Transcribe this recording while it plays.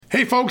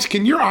Hey folks,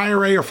 can your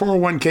IRA or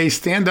 401k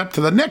stand up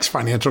to the next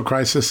financial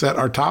crisis that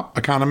our top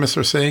economists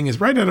are saying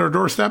is right at our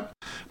doorstep?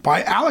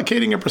 By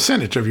allocating a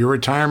percentage of your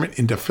retirement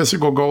into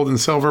physical gold and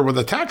silver with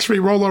a tax-free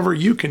rollover,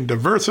 you can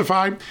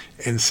diversify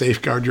and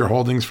safeguard your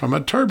holdings from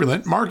a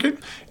turbulent market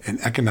and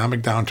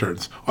economic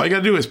downturns. All you got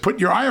to do is put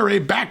your IRA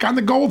back on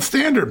the gold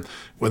standard.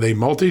 With a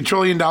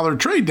multi-trillion-dollar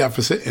trade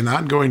deficit and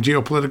ongoing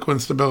geopolitical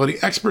instability,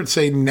 experts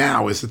say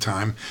now is the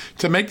time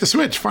to make the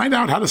switch. Find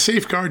out how to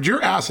safeguard your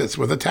assets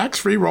with a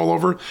tax-free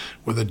rollover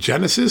with a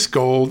Genesis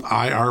Gold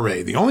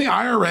IRA, the only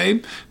IRA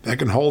that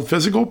can hold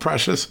physical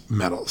precious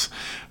metals.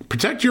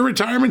 Protect your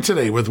retirement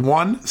today with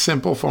one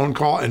simple phone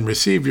call and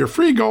receive your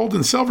free gold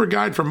and silver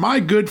guide from my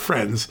good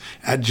friends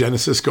at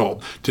Genesis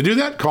Gold. To do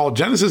that, call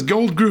Genesis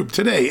Gold Group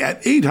today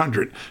at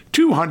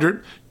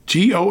 800-200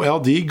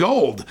 GOLD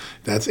Gold.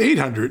 That's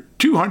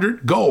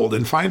 800-200-GOLD,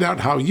 and find out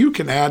how you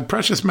can add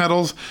precious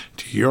metals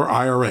to your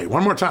IRA.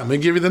 One more time, let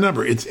me give you the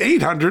number. It's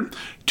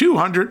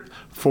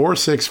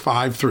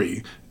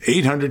 800-200-4653.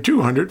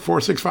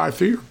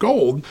 800-200-4653 or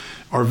gold,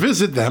 or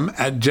visit them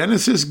at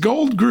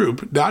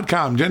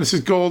genesisgoldgroup.com.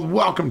 Genesis Gold,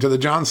 welcome to the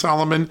John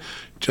Solomon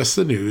Just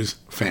the News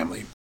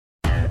family.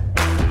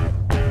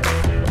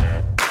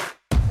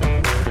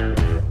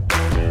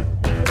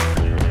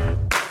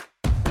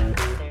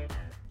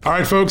 All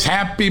right, folks,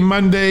 happy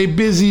Monday,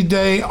 busy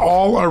day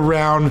all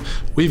around.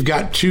 We've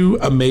got two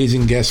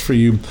amazing guests for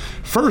you.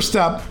 First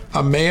up,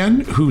 a man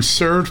who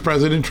served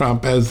President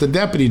Trump as the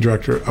Deputy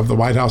Director of the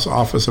White House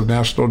Office of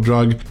National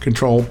Drug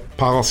Control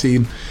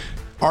Policy.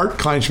 Art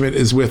Kleinschmidt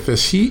is with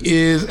us. He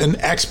is an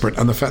expert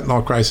on the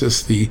fentanyl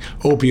crisis, the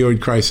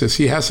opioid crisis.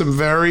 He has some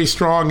very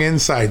strong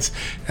insights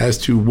as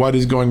to what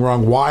is going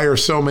wrong. Why are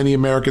so many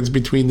Americans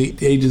between the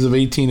ages of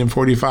 18 and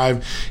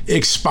 45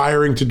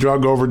 expiring to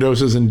drug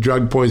overdoses and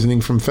drug poisoning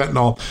from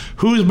fentanyl?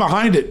 Who's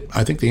behind it?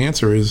 I think the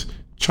answer is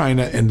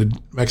China and the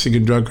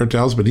Mexican drug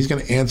cartels, but he's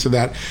going to answer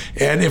that.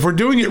 And if we're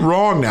doing it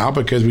wrong now,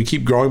 because we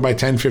keep growing by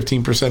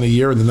 10-15% a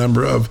year in the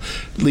number of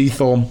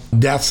lethal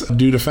deaths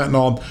due to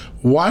fentanyl,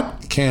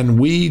 what can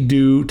we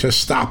do to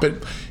stop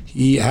it?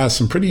 He has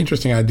some pretty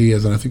interesting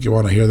ideas, and I think you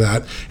want to hear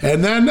that.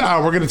 And then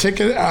we're going to take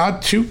it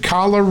out to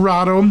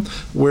Colorado,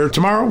 where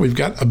tomorrow we've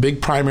got a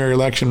big primary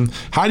election.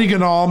 Heidi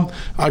Ganahl,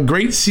 a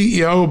great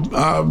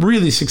CEO,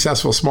 really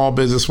successful small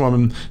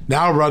businesswoman,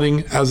 now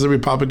running as the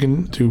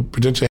Republican to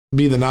potentially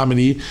be the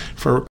nominee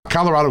for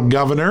Colorado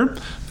governor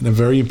in a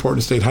very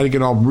important state. Heidi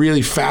Ganahl,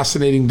 really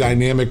fascinating,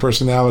 dynamic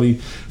personality.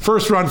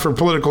 First run for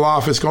political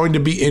office, going to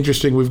be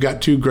interesting. We've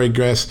got two great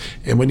guests.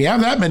 And when you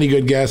have that many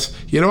good guests,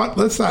 you know what?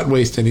 Let's not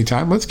waste any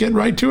time. Let's get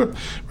right to it.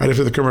 Right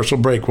after the commercial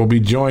break, we'll be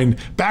joined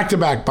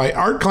back-to-back by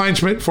Art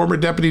Kleinschmidt, former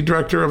Deputy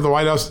Director of the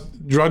White House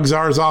Drug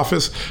Czar's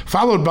office,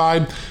 followed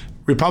by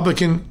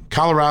Republican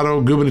Colorado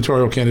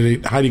gubernatorial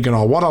candidate Heidi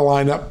Ganahl. What a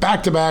lineup,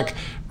 back-to-back,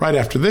 right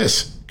after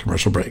this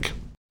commercial break.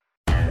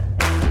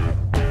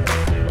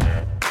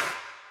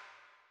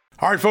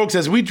 All right, folks,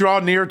 as we draw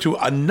near to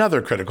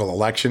another critical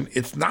election,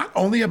 it's not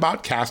only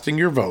about casting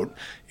your vote,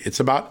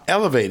 it's about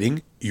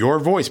elevating your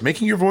voice,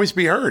 making your voice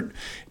be heard.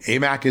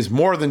 AMAC is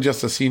more than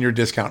just a senior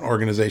discount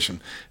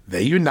organization.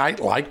 They unite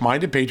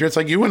like-minded patriots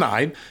like you and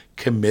I,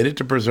 committed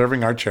to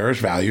preserving our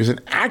cherished values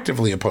and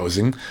actively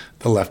opposing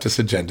the leftist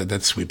agenda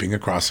that's sweeping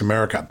across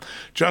America.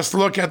 Just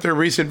look at their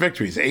recent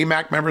victories.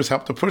 AMAC members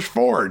helped to push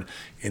forward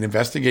an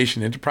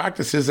investigation into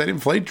practices that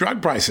inflate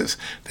drug prices.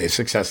 They've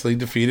successfully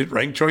defeated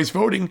ranked choice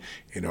voting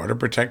in order to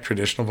protect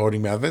traditional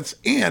voting methods,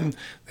 and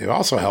they've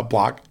also helped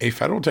block a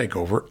federal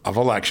takeover of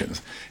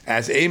elections.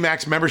 As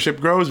AMAC's membership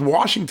grows,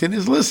 Washington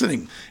is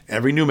listening.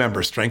 Every new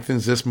member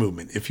strengthens this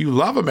movement. If you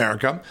love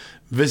America,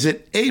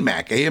 visit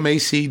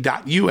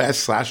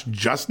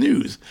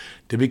amac.us/justnews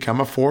to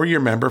become a 4-year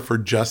member for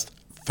just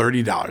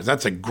 $30.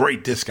 That's a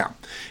great discount.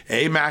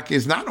 AMAC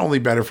is not only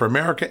better for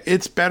America,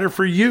 it's better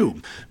for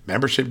you.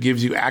 Membership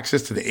gives you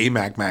access to the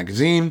AMAC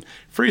magazine,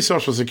 free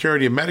Social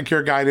Security and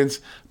Medicare guidance,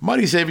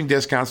 money-saving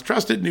discounts,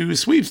 trusted news,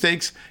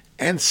 sweepstakes,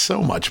 and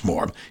so much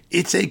more.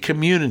 It's a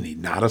community,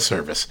 not a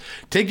service.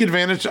 Take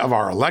advantage of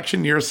our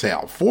election year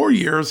sale, 4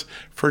 years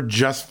for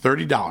just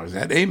 $30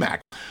 at AMAC.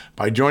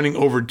 By joining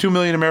over 2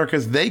 million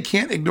Americans, they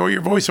can't ignore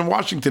your voice in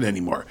Washington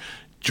anymore.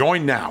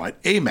 Join now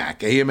at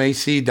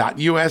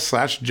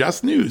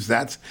amac.us/justnews.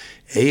 That's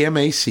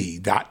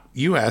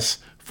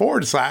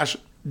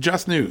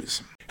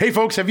amac.us/justnews. Hey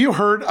folks, have you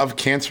heard of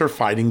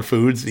cancer-fighting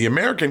foods? The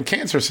American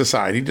Cancer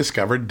Society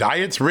discovered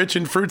diets rich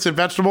in fruits and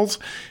vegetables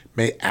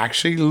may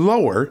actually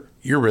lower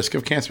your risk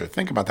of cancer.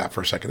 Think about that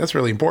for a second. That's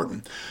really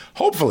important.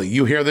 Hopefully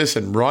you hear this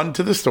and run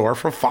to the store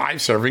for 5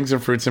 servings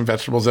of fruits and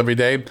vegetables every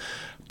day.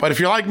 But if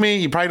you're like me,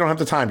 you probably don't have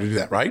the time to do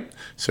that, right?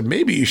 So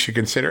maybe you should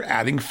consider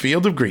adding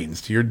Field of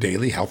Greens to your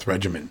daily health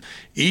regimen.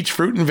 Each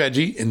fruit and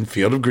veggie in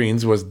Field of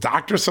Greens was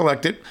doctor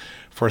selected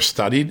for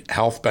studied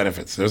health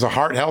benefits. There's a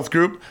heart health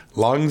group,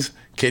 lungs,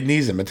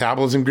 kidneys, and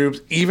metabolism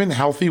groups, even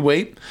healthy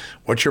weight.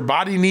 What your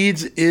body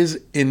needs is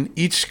in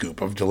each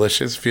scoop of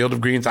delicious Field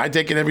of Greens. I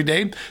take it every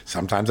day.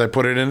 Sometimes I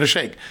put it in a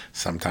shake.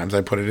 Sometimes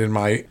I put it in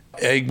my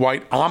egg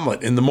white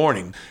omelet in the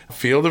morning.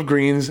 Field of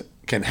Greens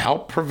can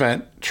help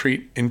prevent,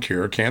 treat, and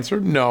cure cancer?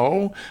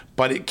 No,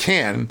 but it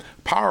can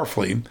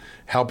powerfully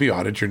help you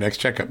out at your next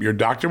checkup. Your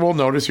doctor will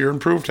notice your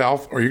improved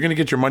health, or you're going to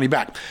get your money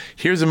back.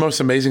 Here's the most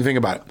amazing thing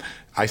about it.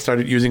 I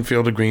started using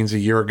Field of Greens a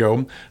year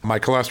ago. My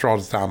cholesterol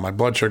is down, my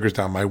blood sugar's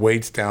down, my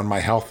weight's down, my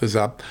health is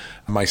up,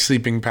 my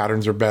sleeping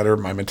patterns are better,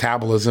 my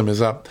metabolism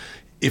is up.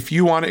 If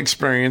you want to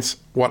experience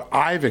what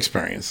I've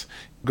experienced,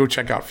 go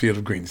check out Field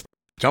of Greens.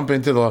 Jump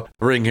into the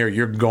ring here.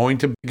 You're going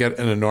to get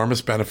an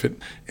enormous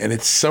benefit. And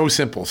it's so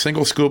simple.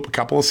 Single scoop, a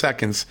couple of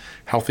seconds,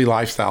 healthy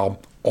lifestyle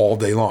all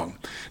day long.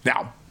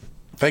 Now,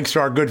 thanks to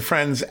our good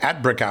friends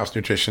at Brickhouse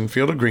Nutrition,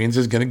 Field of Greens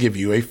is going to give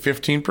you a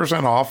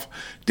 15% off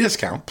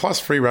discount plus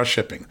free rush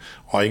shipping.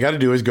 All you got to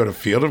do is go to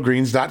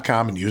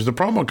fieldofgreens.com and use the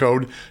promo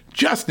code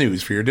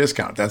JUSTNEWS for your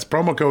discount. That's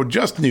promo code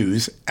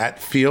JUSTNEWS at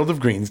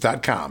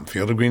fieldofgreens.com.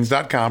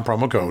 Fieldofgreens.com,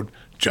 promo code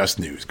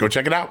JUSTNEWS. Go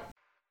check it out.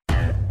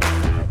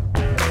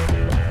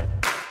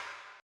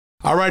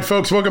 All right,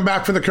 folks, welcome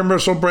back from the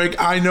commercial break.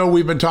 I know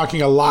we've been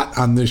talking a lot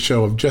on this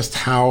show of just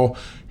how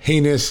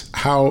heinous,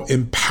 how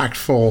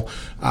impactful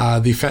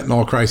the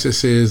fentanyl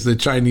crisis is, the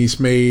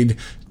Chinese-made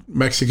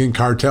Mexican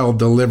cartel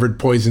delivered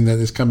poison that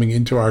is coming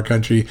into our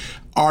country.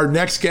 Our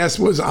next guest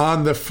was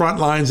on the front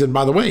lines and,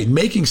 by the way,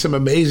 making some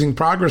amazing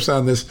progress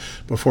on this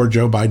before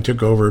Joe Biden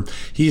took over.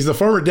 He's the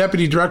former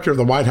Deputy Director of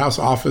the White House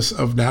Office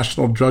of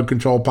National Drug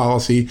Control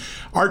Policy,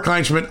 Art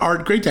Kleinschmidt.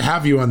 Art, great to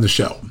have you on the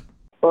show.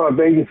 Well,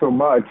 thank you so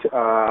much.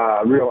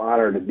 Real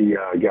honor to be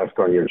a guest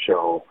on your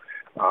show.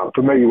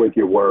 Familiar with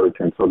your work,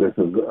 and so this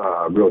is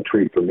a real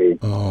treat for me.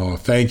 Oh,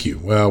 thank you.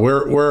 Well,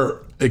 we're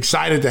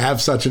excited to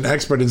have such an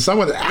expert and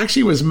someone that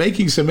actually was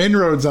making some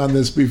inroads on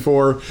this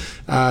before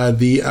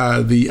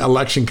the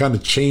election kind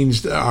of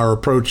changed our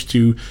approach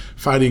to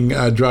fighting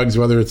drugs,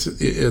 whether it's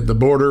at the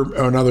border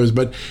or others.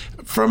 But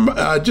from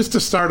just to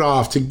start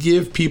off, to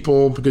give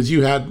people, because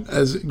you had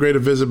as great a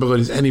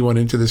visibility as anyone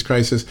into this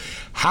crisis,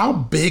 how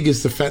big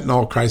is the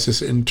fentanyl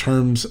crisis in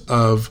terms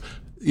of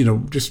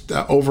just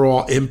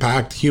overall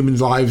impact, human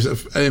lives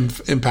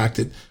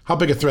impacted? How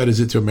big a threat is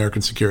it to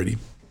American security?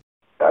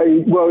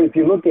 Well, if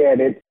you look at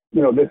it,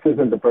 this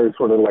isn't the first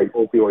sort of like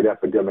opioid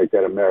epidemic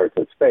that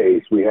America's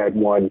faced. We had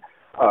one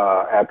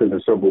after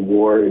the Civil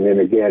War, and then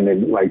again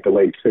in like the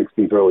late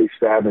 60s, early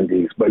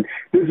 70s. But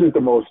this is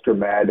the most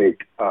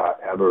dramatic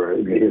ever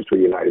in the history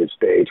of the United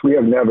States. We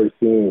have never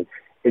seen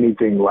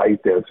anything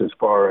like this as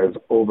far as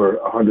over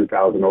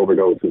 100,000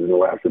 overdoses in the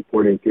last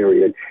reporting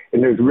period,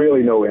 and there's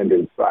really no end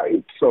in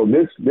sight. So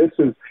this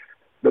is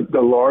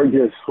the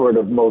largest, sort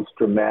of most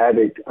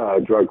dramatic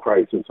drug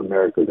crisis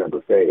America's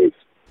ever faced.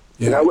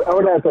 Yeah. And I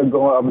would have to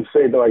go. I would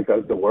say that like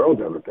the world's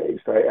ever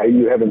faced.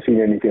 You haven't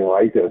seen anything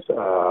like this,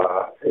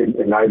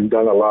 and I've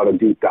done a lot of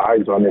deep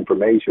dives on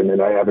information,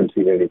 and I haven't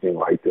seen anything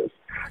like this.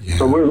 Yeah.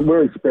 So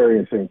we're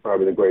experiencing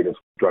probably the greatest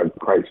drug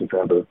crisis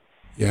ever.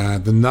 Yeah,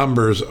 the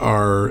numbers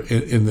are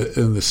in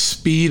the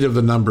speed of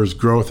the numbers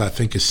growth, I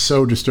think, is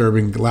so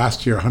disturbing.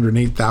 Last year,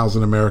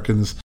 108,000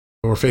 Americans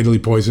were fatally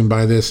poisoned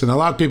by this. And a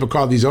lot of people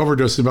call these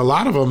overdoses, but a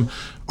lot of them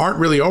aren't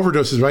really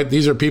overdoses, right?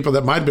 These are people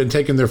that might have been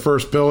taking their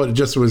first pill. It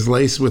just was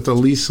laced with a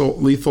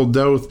lethal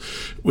dose.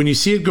 When you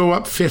see it go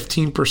up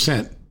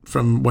 15%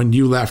 from when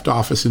you left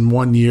office in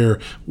 1 year,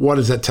 what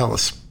does that tell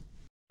us?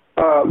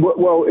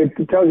 Well, it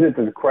tells you that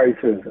the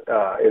crisis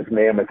is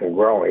mammoth and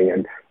growing.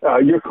 And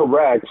you're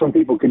correct. Some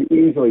people can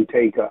easily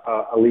take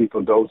a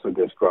lethal dose of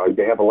this drug.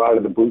 They have a lot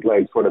of the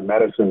bootleg sort of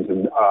medicines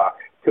and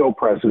pill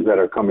presses that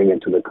are coming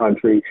into the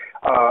country.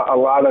 A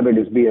lot of it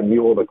is being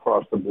muled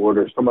across the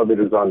border. Some of it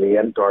is on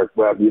the dark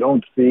web. You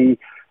don't see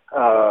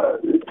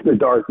the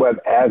dark web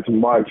as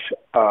much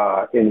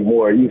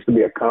anymore. It used to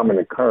be a common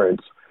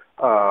occurrence.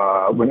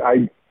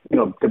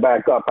 To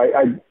back up,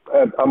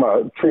 I'm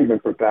a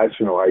treatment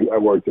professional. I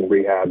worked in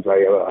rehabs. I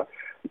have a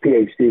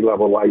PhD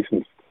level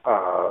licensed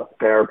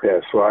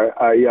therapist. So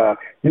I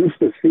used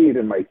to see it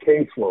in my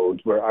caseloads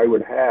where I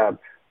would have,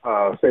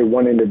 say,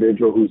 one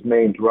individual whose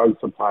main drug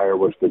supplier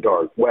was the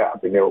dark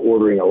web, and they were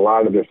ordering a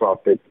lot of this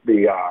off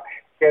the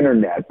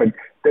internet. But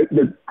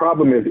the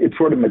problem is it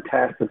sort of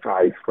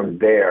metastasized from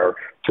there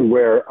to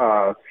where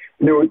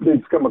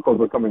these chemicals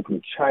were coming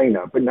from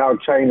China, but now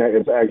China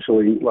is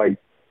actually like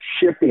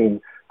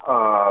shipping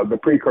the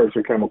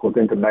precursor chemicals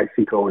into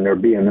Mexico, and they're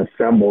being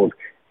assembled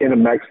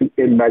in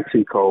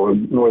Mexico,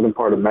 northern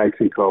part of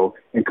Mexico,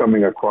 and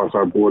coming across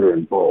our border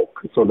in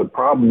bulk. So the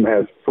problem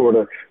has sort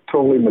of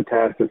totally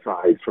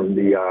metastasized from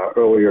the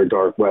earlier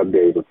dark web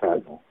days of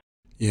fentanyl.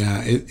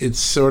 Yeah, it's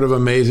sort of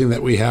amazing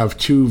that we have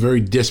two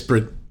very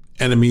disparate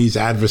enemies,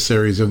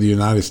 adversaries of the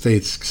United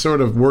States, sort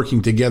of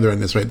working together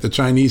in this way. The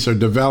Chinese are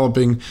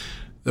developing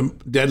the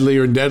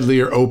deadlier and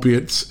deadlier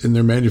opiates in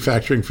their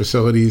manufacturing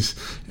facilities,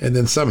 and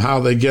then somehow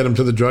they get them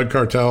to the drug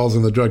cartels,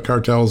 and the drug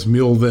cartels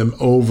mule them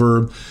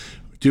over.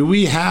 Do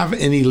we have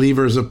any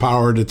levers of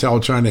power to tell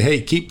China,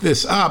 hey, keep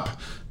this up?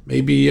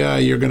 Maybe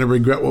you're going to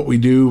regret what we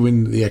do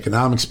in the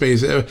economic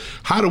space.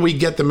 How do we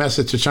get the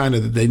message to China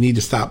that they need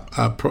to stop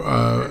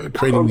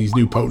creating these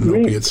new potent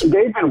opiates?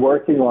 They've been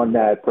working on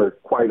that for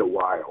quite a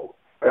while.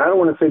 And I don't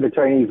want to say the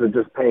Chinese are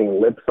just paying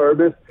lip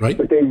service, right,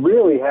 but they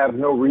really have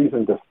no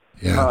reason to,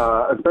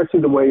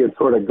 especially the way it's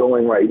sort of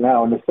going right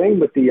now. And the same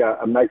with the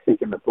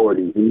Mexican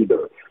authorities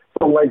either.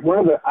 So like one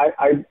of the,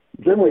 I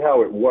generally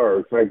how it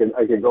works, I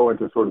can go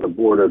into sort of the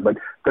border, but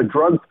the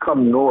drugs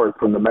come north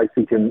from the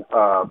Mexican,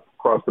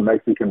 across the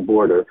Mexican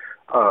border.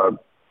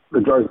 The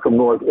drugs come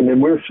north, and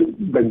then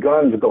the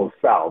guns go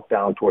south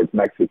down towards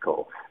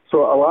Mexico.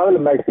 So a lot of the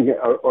Mexican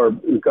or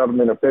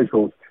government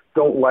officials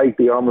don't like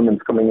the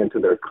armaments coming into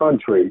their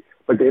country,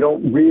 but they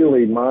don't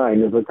really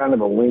mind. There's a kind of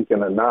a wink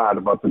and a nod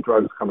about the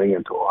drugs coming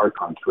into our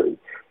country.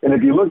 And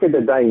if you look at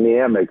the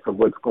dynamics of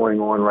what's going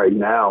on right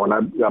now, and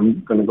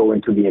I'm going to go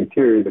into the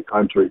interior of the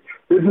country,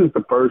 this is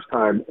the first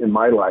time in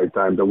my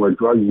lifetime that where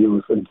drug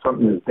use and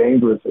something as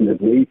dangerous and as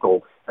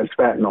lethal as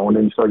fentanyl, and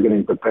then you start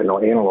getting the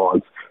fentanyl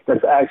analogs,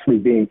 that's actually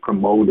being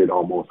promoted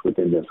almost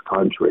within this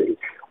country.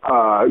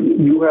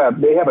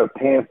 They have a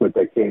pamphlet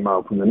that came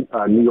out from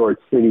the New York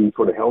City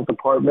sort of health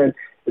department.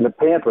 And the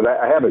pamphlet,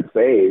 I have it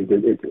saved.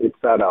 It's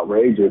that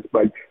outrageous,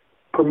 but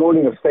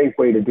promoting a safe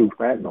way to do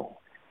fentanyl.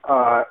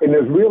 And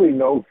there's really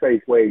no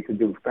safe way to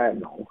do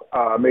fentanyl.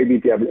 Maybe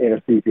if you have an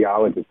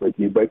anesthesiologist with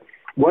you, but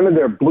one of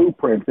their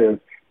blueprints is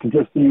to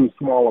just use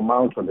small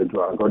amounts of the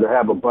drug or to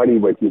have a buddy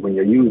with you when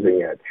you're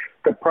using it.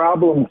 The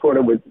problem sort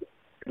of with,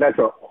 that's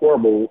a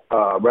horrible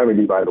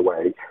remedy, by the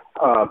way.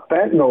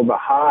 Fentanyl, the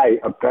high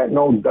of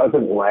fentanyl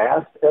doesn't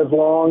last as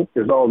long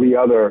as all the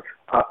other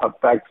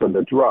effects of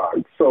the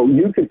drug. So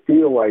you could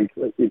feel like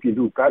if you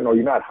do fentanyl,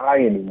 you're not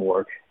high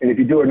anymore. And if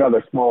you do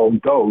another small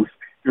dose,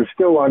 you're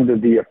still under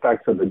the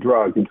effects of the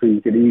drug, and so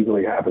you could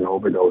easily have an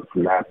overdose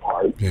from that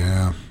part.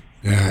 Yeah.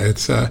 Yeah,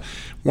 it's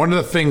one of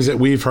the things that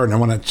we've heard, and I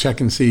want to check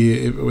and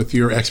see with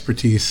your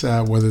expertise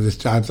whether this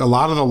jibes. A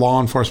lot of the law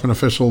enforcement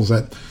officials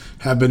that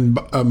have been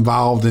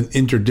involved in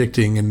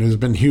interdicting, and there's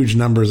been huge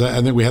numbers.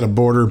 I think we had a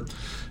border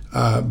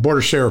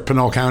sheriff,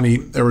 Pinal County,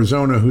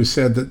 Arizona, who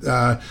said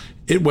that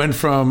it went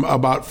from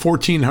about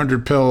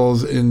 1,400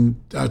 pills in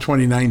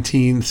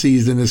 2019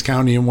 seized in this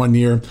county in 1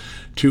 year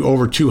to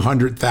over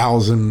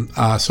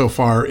 200,000 so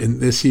far in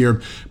this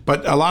year.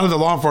 But a lot of the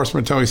law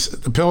enforcement tell us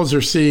the pills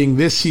they're seeing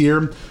this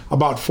year,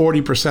 about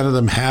 40% of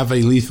them have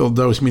a lethal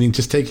dose, meaning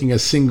just taking a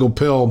single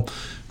pill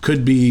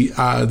could be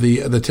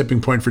the tipping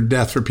point for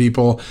death for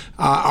people.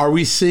 Are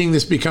we seeing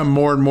this become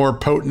more and more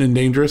potent and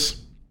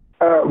dangerous?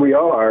 We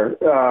are,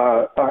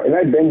 and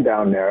I've been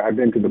down there. I've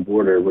been to the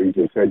border where you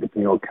just said,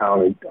 Pinal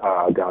County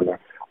down there.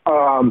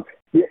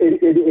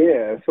 It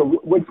is. So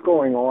what's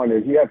going on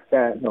is you have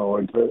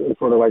fentanyl. It's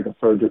sort of like a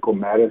surgical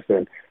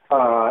medicine.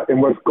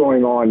 And what's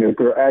going on is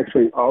they're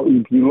actually,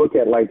 if you look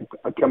at like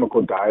a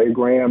chemical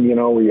diagram,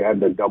 where you have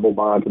the double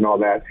bonds and all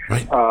that,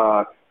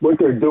 right. What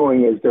they're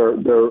doing is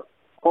they're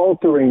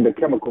altering the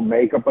chemical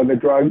makeup of the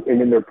drug,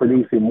 and then they're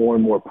producing more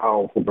and more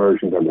powerful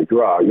versions of the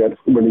drug. That's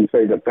when you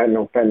say the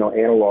fentanyl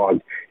analog,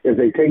 is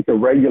they take the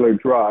regular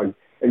drug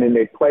and then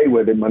they play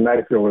with it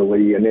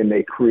molecularly, and then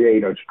they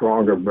create a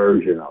stronger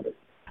version of it.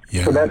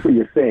 Yeah. So that's what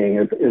you're seeing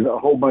is a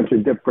whole bunch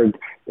of different,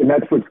 and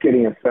that's what's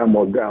getting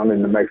assembled down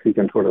in the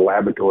Mexican sort of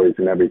laboratories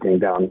and everything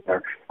down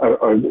there.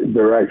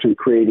 They're actually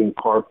creating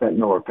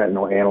carfentanil or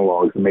fentanyl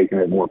analogs and making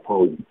it more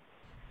potent.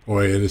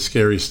 Boy, it is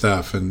scary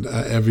stuff. And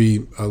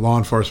every law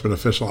enforcement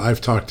official I've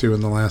talked to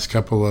in the last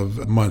couple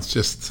of months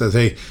just says,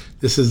 hey,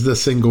 this is the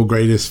single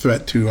greatest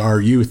threat to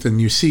our youth.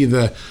 And you see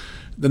the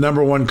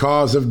number one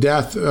cause of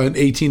death in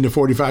 18 to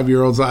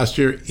 45-year-olds last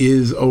year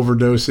is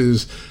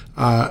overdoses.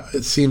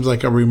 It seems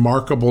like a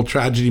remarkable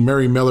tragedy.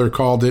 Mary Miller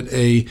called it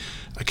a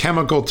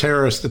chemical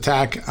terrorist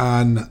attack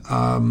on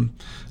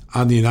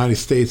the United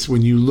States.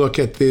 When you look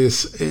at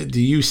this, do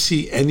you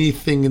see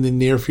anything in the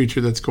near future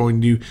that's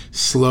going to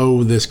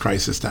slow this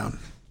crisis down?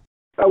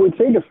 I would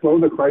say to slow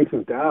the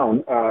crisis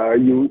down,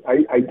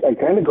 I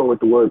kind of go with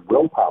the word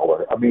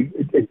willpower. I mean,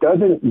 it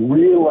doesn't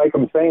really, like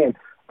I'm saying,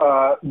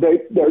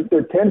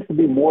 there tends to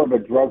be more of a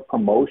drug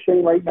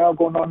promotion right now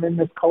going on in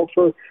this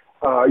culture.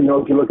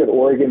 If you look at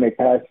Oregon, they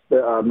passed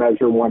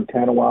Measure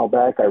 110 a while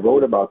back. I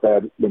wrote about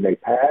that when they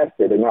passed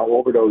it, and now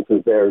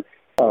overdoses there,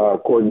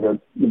 according to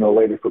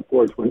latest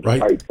reports, went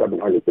right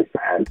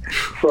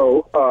 700%.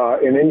 So,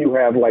 and then you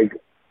have like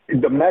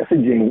the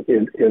messaging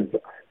is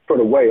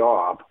sort of way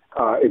off.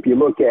 If you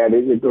look at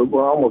it,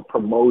 we're almost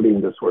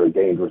promoting this sort of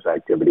dangerous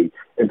activity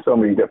in so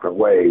many different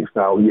ways.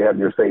 Now you have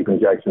your safe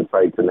injection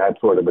sites and that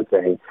sort of a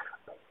thing,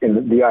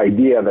 and the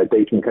idea that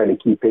they can kind of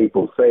keep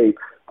people safe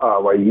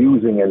by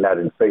using in that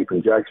safe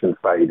injection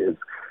site is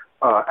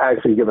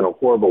actually giving a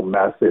horrible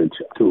message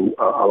to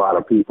a lot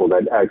of people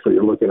that actually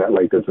are looking at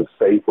like there's a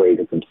safe way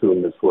to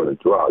consume this sort of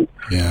drug.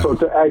 Yeah. So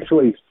to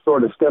actually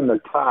sort of stem the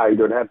tide,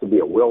 there'd have to be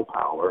a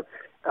willpower.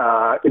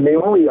 And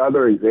the only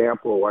other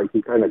example I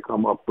can kind of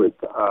come up with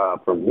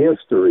from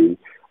history,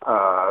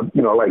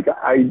 like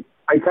I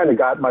kind of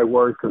got my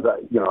work because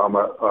I'm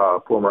a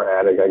former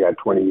addict. I got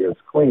 20 years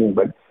clean,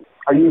 but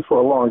I used for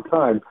a long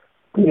time.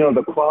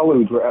 The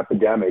Quaaludes were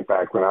epidemic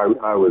back when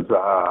I was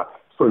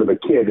sort of a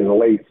kid in the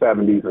late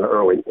 70s and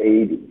early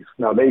 80s.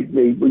 Now, they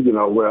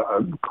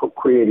were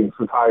creating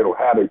societal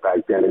havoc back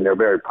then, and they're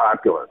very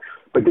popular.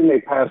 But then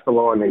they passed a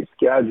law and they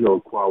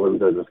scheduled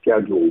Quaaludes as a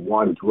Schedule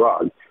 1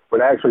 drug,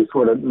 but actually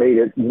sort of made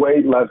it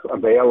way less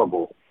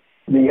available.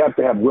 You have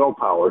to have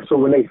willpower. So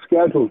when they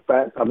scheduled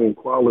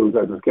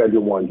Quaaludes as a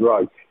Schedule 1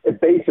 drug,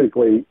 it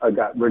basically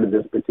got rid of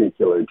this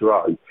particular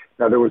drug.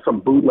 Now, there were some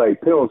bootleg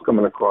pills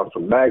coming across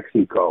from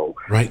Mexico,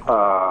 right?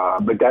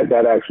 But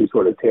that actually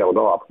sort of tailed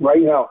off.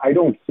 Right now, I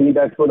don't see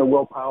that sort of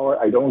willpower.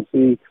 I don't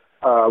see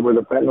where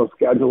the fentanyl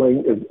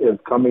scheduling is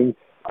coming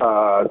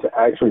to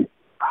actually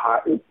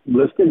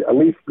listed. At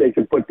least they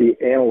could put the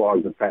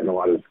analogs of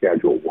fentanyl on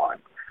Schedule 1.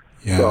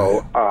 Yeah.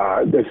 So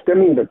they're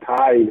stemming the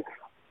tide.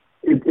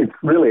 It's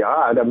really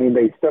odd. I mean,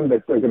 they're going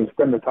to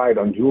stem the tide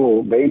on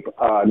Juul vape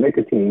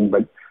nicotine,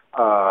 but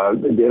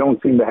they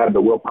don't seem to have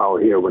the willpower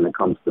here when it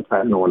comes to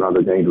fentanyl and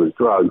other dangerous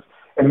drugs.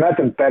 And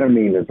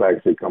methamphetamine is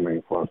actually coming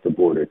across the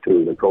border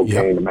too. The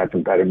cocaine, the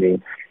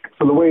methamphetamine.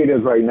 So the way it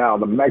is right now,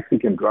 the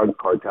Mexican drug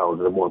cartels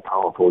are the most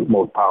powerful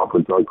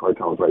drug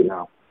cartels right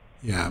now.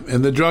 Yeah,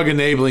 and the drug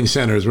enabling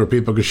centers where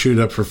people could shoot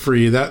up for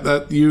free.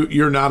 That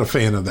you're not a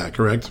fan of that,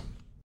 correct?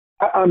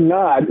 I'm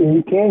not, and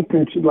you can't,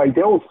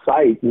 they'll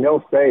cite and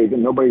they'll say that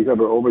nobody's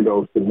ever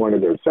overdosed in one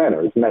of their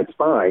centers, and that's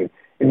fine.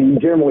 And you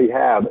generally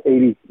have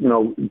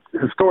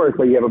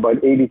historically you have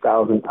about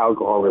 80,000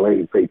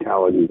 alcohol-related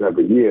fatalities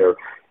every year.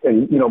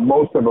 And,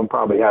 most of them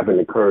probably haven't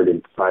occurred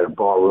inside a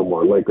ballroom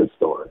or a liquor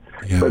store.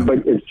 Yeah.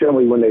 But it's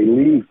generally when they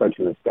leave such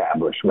an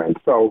establishment.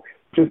 So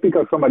just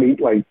because somebody,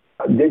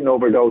 didn't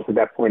overdose at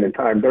that point in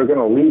time, they're going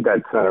to leave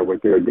that center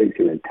with their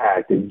addiction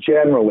intact. And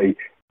generally,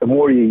 the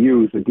more you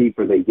use, the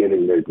deeper they get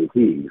in their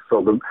disease.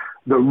 So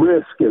the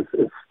risk is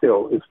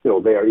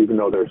still there, even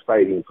though they're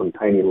citing some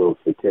tiny little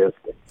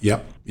statistics.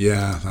 Yep.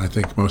 Yeah, I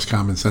think most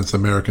common sense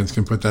Americans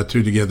can put that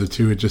two together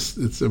too.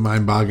 It's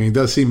mind-boggling. It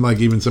does seem like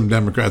even some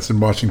Democrats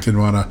in Washington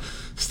want to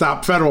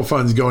stop federal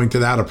funds going to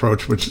that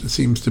approach, which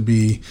seems to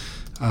be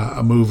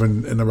a move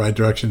in the right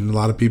direction in a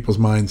lot of people's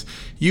minds.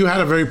 You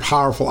had a very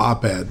powerful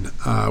op-ed,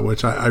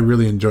 which I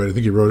really enjoyed. I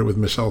think you wrote it with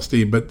Michelle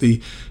Steve, but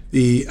the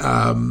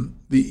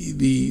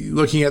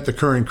looking at the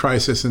current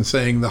crisis and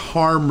saying the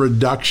harm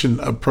reduction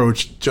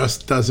approach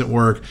just doesn't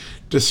work.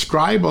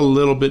 Describe a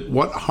little bit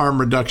what harm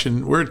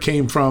reduction, where it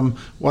came from,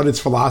 what its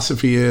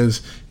philosophy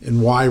is,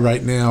 and why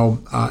right now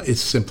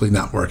it's simply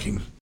not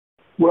working.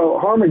 Well,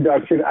 harm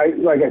reduction,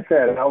 like I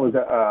said, I was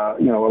a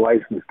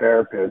licensed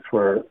therapist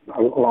for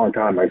a long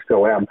time. I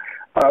still am.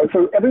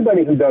 So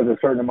everybody who does a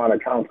certain amount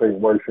of counseling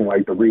works in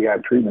the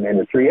rehab treatment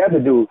industry. You have to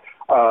do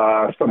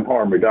some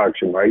harm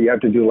reduction, right? You have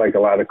to do a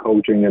lot of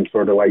coaching and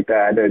sort of like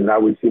that. And I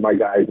would see my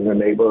guys in the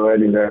neighborhood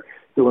and they're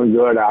doing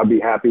good. I'll be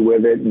happy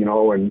with it,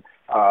 and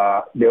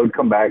they would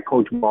come back,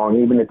 coach them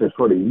along, even if they're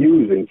sort of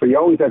using. So you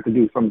always have to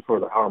do some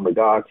sort of harm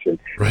reduction.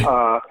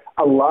 Right.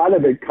 A lot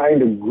of it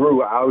kind of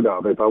grew out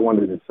of, if I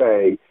wanted to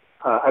say,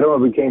 I don't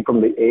know if it came from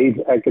the AIDS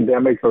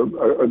epidemic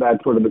or that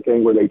sort of a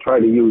thing where they try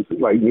to use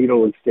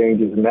needle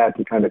exchanges and that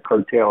to kind of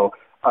curtail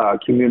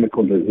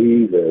communicable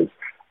diseases.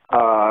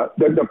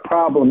 The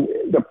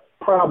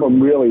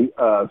problem really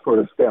sort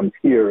of stems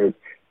here is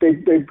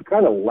they've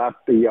kind of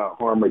left the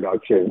harm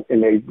reduction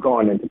and they've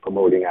gone into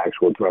promoting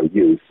actual drug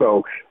use.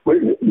 So, a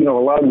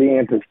lot of the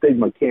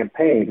anti-stigma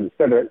campaigns,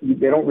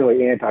 they don't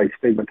really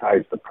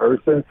anti-stigmatize the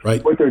person.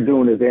 Right. What they're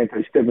doing is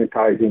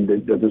anti-stigmatizing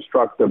the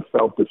destructive,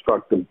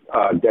 self-destructive,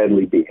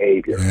 deadly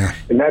behavior. Yeah.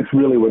 And that's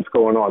really what's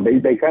going on.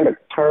 They kind of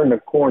turn the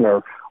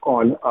corner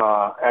on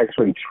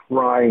actually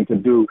trying to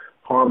do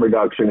harm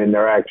reduction, and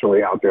they're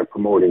actually out there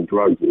promoting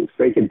drug use.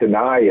 They can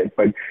deny it,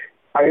 but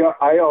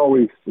I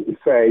always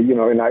say,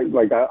 and I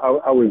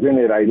was in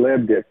it, I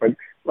lived it, but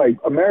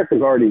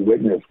America's already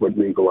witnessed what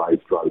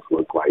legalized drugs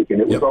look like,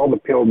 and it was all the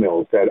pill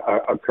mills that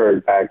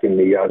occurred back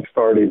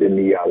started in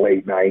the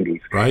late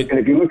 90s. Right. And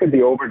if you look at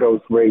the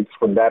overdose rates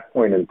from that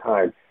point in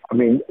time, I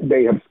mean,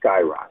 they have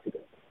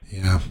skyrocketed.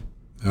 Yeah.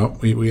 No,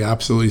 we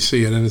absolutely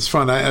see it, and it's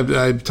fun. I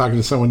was talking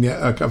to someone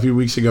a few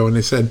weeks ago, and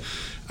they said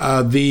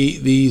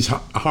these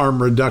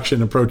harm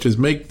reduction approaches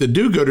make the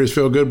do-gooders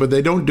feel good, but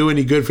they don't do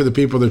any good for the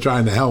people they're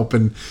trying to help.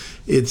 And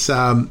it's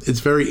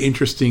very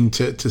interesting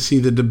to see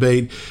the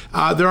debate.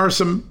 There are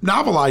some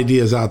novel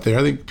ideas out there.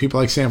 I think people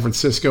like San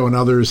Francisco and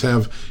others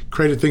have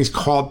created things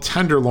called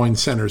tenderloin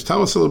centers.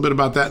 Tell us a little bit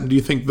about that, and do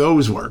you think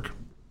those work?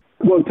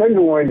 Well,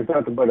 tenderloin is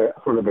nothing but a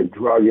sort of a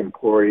drug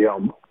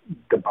emporium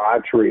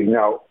debauchery.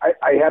 Now,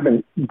 I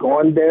haven't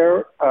gone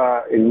there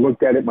and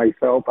looked at it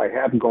myself. I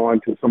have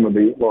gone to some of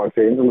the Los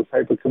Angeles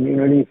type of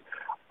communities.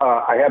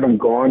 I haven't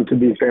gone to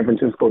the San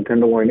Francisco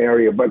Tenderloin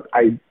area, but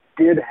I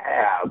did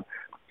have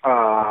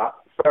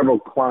several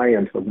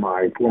clients of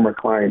mine, former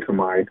clients of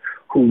mine,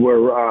 who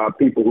were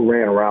people who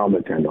ran around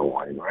the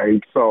Tenderloin,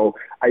 right? So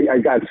I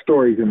got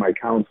stories in my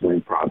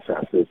counseling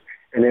processes,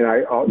 and then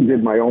I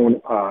did my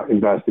own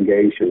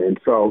investigation. And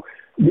so,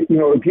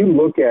 if you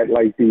look at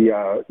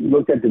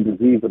the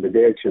disease of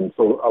addiction,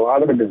 so a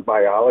lot of it is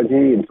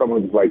biology and some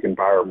of it is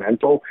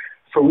environmental.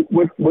 So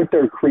what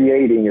they're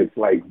creating is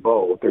like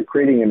both. They're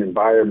creating an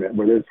environment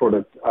where this sort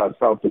of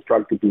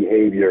self-destructive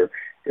behavior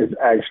is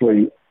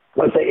actually,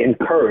 let's say,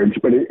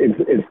 encouraged, but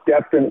it's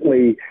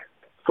definitely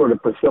sort of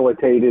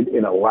facilitated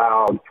and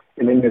allowed.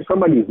 And then if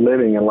somebody's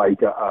living in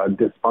like a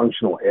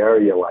dysfunctional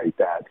area like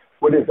that,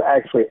 what is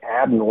actually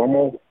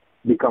abnormal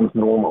becomes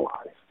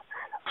normalized.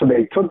 So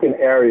they took an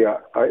area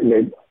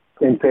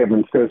in San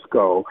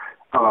Francisco,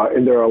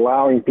 and they're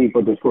allowing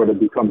people to sort of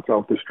become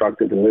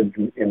self-destructive and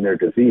live in their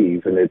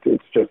disease. And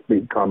it's just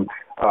become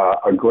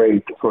a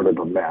great sort of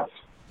a mess.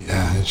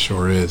 Yeah, it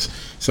sure is.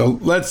 So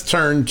let's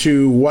turn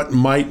to what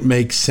might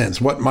make sense,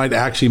 what might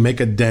actually make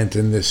a dent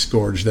in this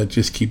scourge that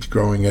just keeps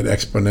growing at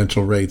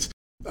exponential rates.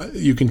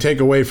 You can take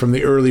away from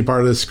the early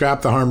part of this,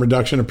 scrap the harm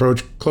reduction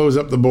approach, close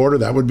up the border.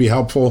 That would be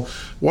helpful.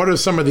 What are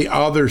some of the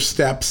other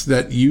steps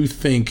that you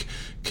think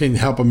can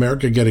help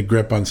America get a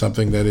grip on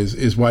something that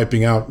is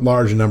wiping out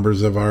large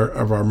numbers of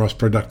our most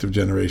productive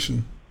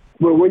generation?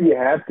 Well, what you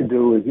have to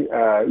do is,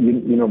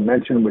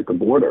 mention with the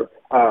border,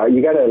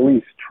 you got to at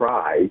least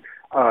try.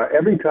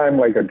 Every time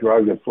like a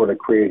drug has sort of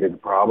created a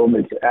problem,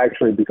 it's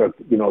actually because,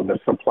 the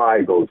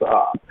supply goes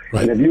up.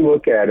 Right. And if you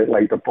look at it,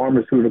 like the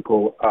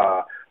pharmaceutical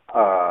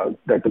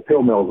that the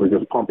pill mills were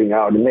just pumping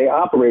out, and they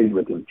operated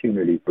with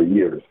impunity for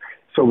years.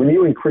 So when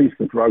you increase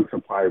the drug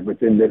supply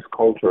within this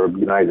culture of the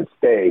United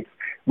States,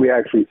 we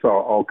actually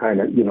saw all kind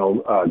of,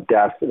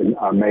 deaths and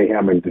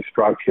mayhem and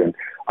destruction.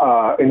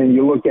 And then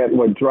you look at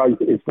what drugs,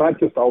 it's not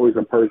just always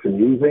a person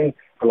using,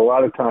 but a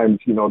lot of times,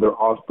 their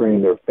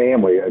offspring, their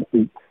family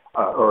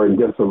are in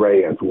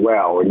disarray as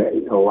well. And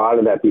a lot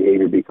of that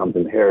behavior becomes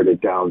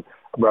inherited down,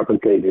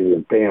 replicated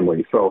in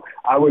family. So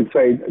I would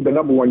say the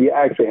number one, you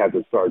actually have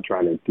to start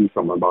trying to do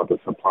something about the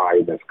supply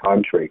in this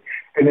country.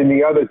 And then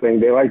the other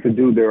thing, they like to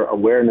do their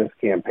awareness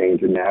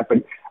campaigns and that. But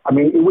I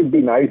mean, it would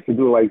be nice to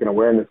do like an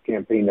awareness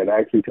campaign that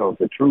actually tells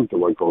the truth of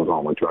what goes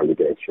on with drug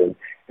addiction,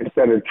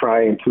 instead of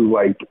trying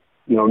to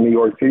New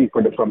York City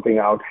put something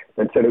out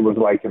that said it was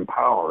like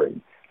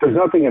empowering. There's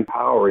nothing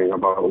empowering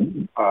about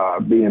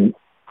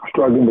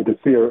struggling with a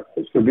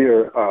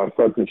severe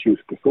substance use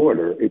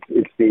disorder.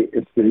 It's the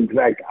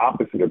exact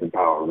opposite of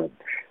empowerment,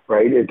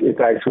 right? It's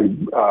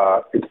actually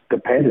it's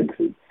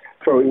dependency.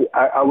 So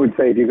I would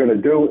say if you're going to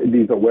do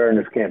these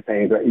awareness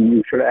campaigns,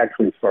 you should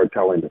actually start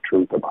telling the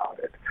truth about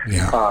it,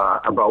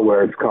 about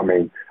where it's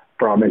coming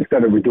from,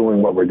 instead of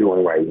doing what we're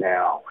doing right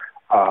now,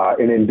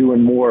 and then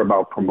doing more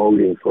about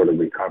promoting sort of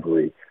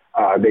recovery.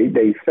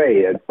 They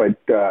say it, but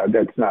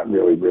that's not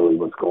really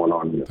what's going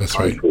on in this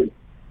country. Right.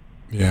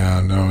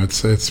 Yeah, no,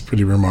 it's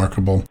pretty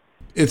remarkable.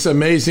 It's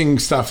amazing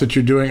stuff that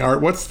you're doing,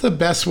 Art. What's the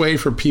best way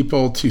for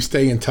people to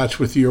stay in touch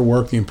with your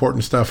work, the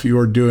important stuff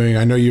you're doing?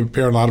 I know you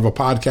appear on a lot of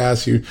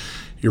podcasts,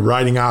 you're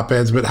writing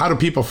op-eds, but how do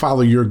people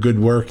follow your good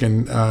work?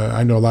 And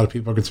I know a lot of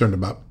people are concerned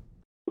about.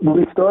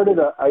 We started,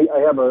 I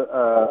have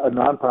a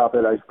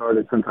nonprofit I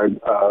started since I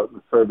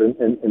served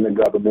in the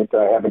government.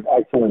 I have an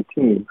excellent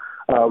team.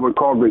 We're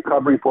called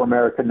Recovery for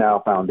America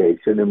Now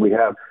Foundation, and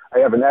I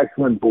have an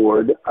excellent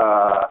board.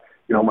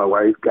 My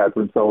wife,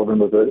 Catherine Sullivan,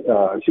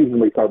 she's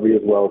in recovery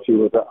as well. She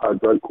was a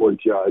drug court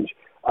judge.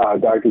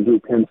 Dr.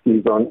 Drew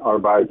Pinsky's on our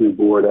advisory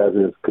board, as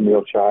is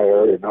Camille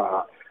Shire and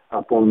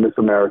former Miss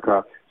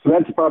America. So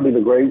that's probably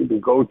to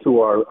go to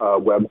our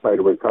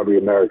website, Recovery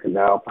America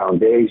Now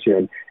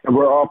Foundation, and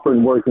we're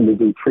working to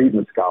do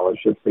treatment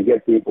scholarships to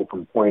get people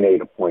from point A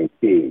to point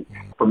B,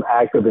 from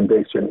active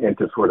addiction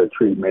into sort of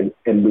treatment.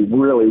 And we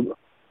really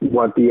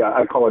want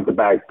I call it the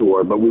back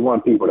door, but we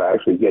want people to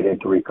actually get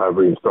into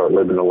recovery and start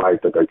living the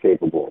life that they're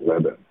capable of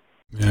living.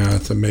 Yeah,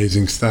 that's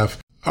amazing stuff.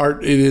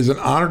 Art, it is an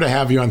honor to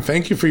have you on.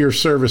 Thank you for your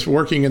service.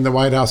 Working in the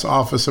White House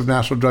Office of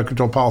National Drug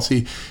Control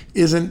Policy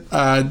doesn't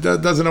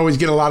always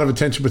get a lot of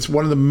attention, but it's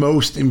one of the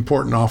most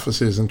important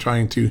offices in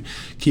trying to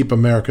keep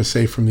America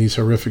safe from these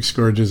horrific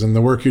scourges. And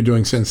the work you're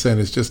doing since then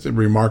is just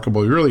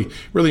remarkable. Really,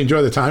 really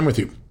enjoy the time with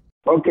you.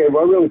 Okay,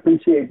 well, I really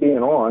appreciate being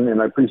on,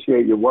 and I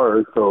appreciate your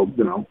work. So,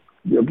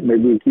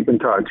 maybe we keep in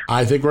touch.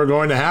 I think we're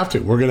going to have to.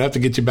 We're going to have to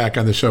get you back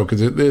on the show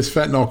because this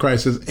fentanyl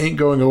crisis ain't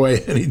going away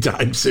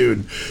anytime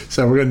soon.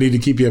 So we're going to need to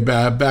keep you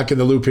back in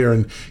the loop here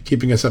and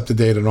keeping us up to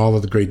date on all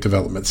of the great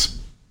developments.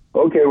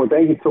 Okay, well,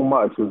 thank you so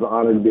much. It was an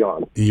honor to be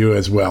on. You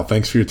as well.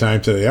 Thanks for your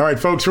time today. All right,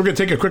 folks, we're going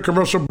to take a quick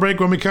commercial break.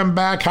 When we come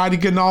back, Heidi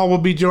Ganal will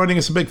be joining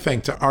us. A big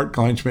thanks to Art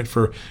Kleinschmidt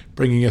for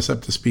bringing us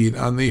up to speed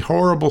on the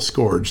horrible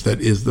scourge that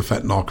is the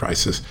fentanyl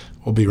crisis.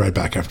 We'll be right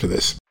back after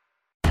this.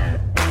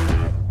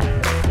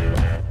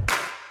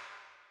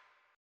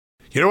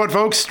 You know what,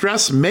 folks?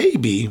 Stress may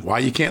be why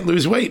you can't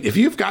lose weight. If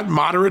you've got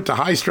moderate to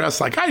high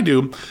stress like I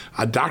do,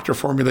 a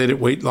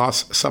doctor-formulated weight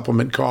loss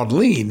supplement called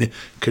Lean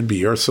could be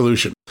your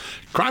solution.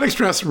 Chronic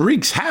stress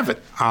wreaks havoc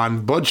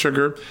on blood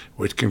sugar,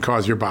 which can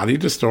cause your body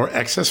to store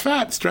excess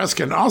fat. Stress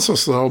can also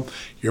slow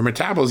your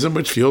metabolism,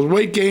 which fuels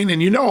weight gain.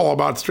 And you know all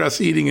about stress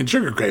eating and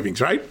sugar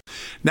cravings, right?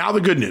 Now the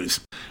good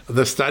news.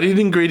 The studied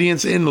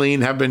ingredients in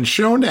Lean have been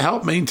shown to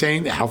help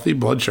maintain healthy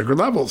blood sugar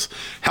levels,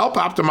 help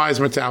optimize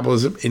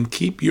metabolism, and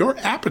keep your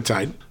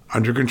appetite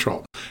under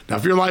control. Now,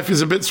 if your life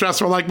is a bit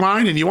stressful like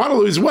mine and you want to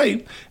lose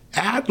weight,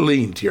 Add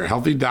lean to your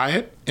healthy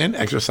diet and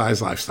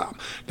exercise lifestyle.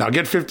 Now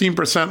get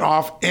 15%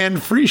 off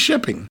and free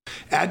shipping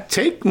at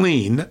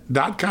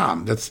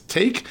takelean.com. That's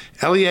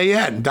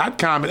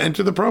takelean.com and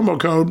enter the promo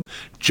code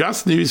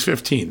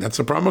JustNews15. That's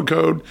the promo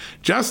code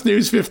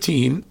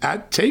JustNews15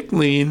 at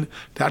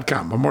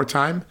takelean.com. One more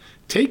time,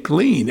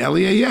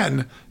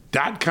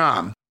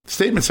 takelean.com.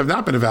 Statements have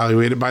not been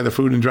evaluated by the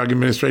Food and Drug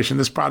Administration.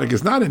 This product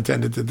is not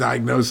intended to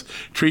diagnose,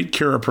 treat,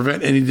 cure, or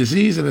prevent any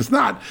disease, and is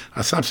not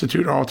a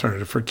substitute or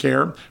alternative for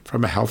care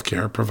from a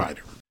healthcare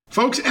provider.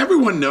 Folks,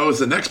 everyone knows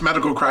the next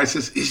medical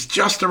crisis is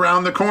just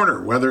around the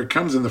corner, whether it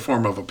comes in the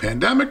form of a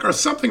pandemic or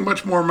something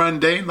much more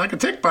mundane like a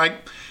tick bite.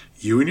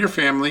 You and your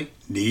family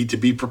need to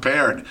be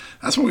prepared.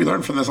 That's what we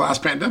learned from this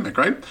last pandemic,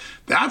 right?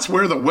 That's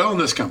where the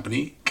Wellness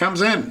Company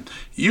comes in.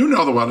 You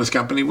know the Wellness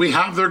Company. We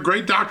have their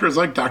great doctors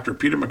like Dr.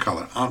 Peter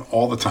McCullough on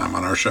all the time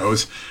on our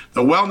shows.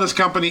 The Wellness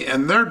Company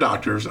and their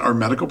doctors are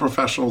medical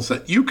professionals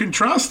that you can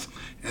trust,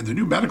 and the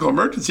new medical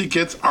emergency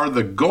kits are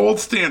the gold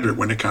standard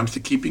when it comes to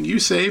keeping you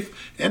safe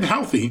and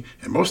healthy,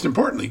 and most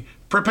importantly,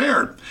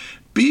 prepared.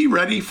 Be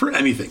ready for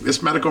anything.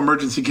 This medical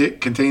emergency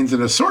kit contains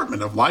an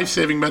assortment of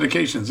life-saving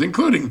medications,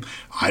 including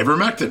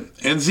ivermectin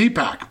and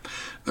Z-Pak.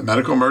 The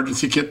medical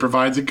emergency kit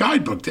provides a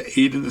guidebook to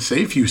aid in the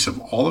safe use of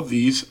all of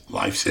these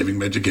life-saving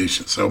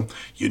medications, so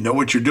you know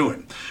what you're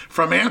doing.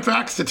 From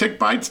anthrax to tick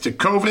bites to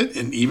COVID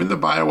and even the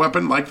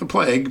bioweapon like the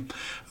plague,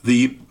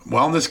 the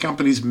Wellness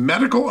Company's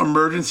medical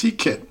emergency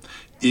kit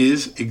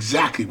is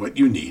exactly what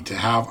you need to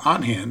have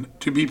on hand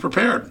to be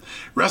prepared.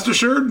 Rest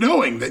assured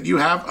knowing that you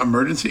have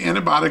emergency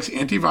antibiotics,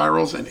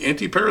 antivirals, and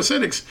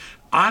antiparasitics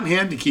on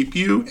hand to keep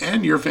you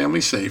and your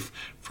family safe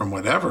from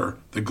whatever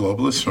the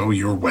globalists throw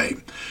your way.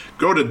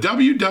 Go to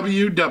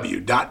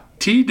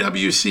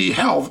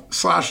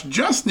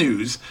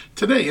www.twchealth/justnews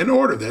today and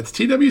order. That's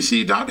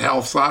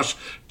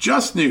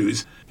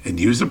twc.health/justnews and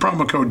use the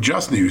promo code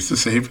JustNews to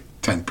save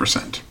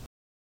 10%.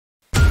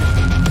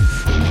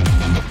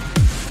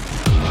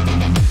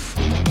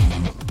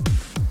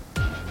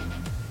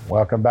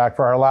 Welcome back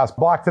for our last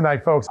block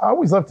tonight, folks. I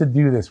always love to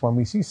do this when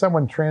we see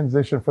someone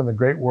transition from the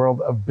great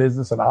world of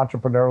business and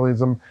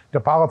entrepreneurialism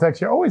to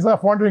politics. You're always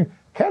left wondering,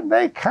 can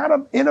they kind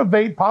of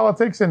innovate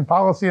politics and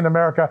policy in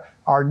America?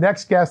 Our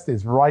next guest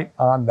is right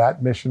on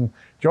that mission.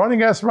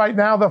 Joining us right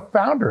now, the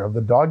founder of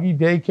the Doggy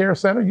Daycare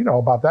Center. You know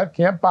about that,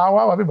 Camp Bow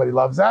Wow. Everybody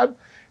loves that.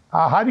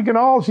 Heidi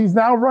Ganahl, she's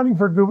now running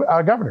for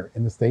governor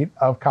in the state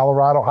of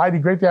Colorado. Heidi,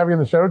 great to have you on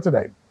the show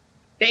today.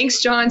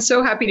 Thanks, John.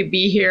 So happy to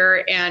be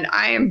here. And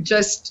I am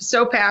just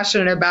so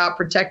passionate about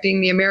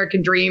protecting the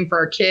American dream for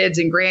our kids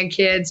and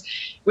grandkids,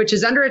 which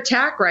is under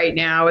attack right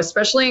now,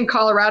 especially in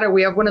Colorado.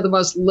 We have one of the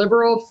most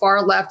liberal,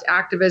 far left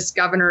activist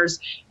governors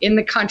in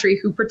the country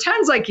who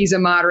pretends like he's a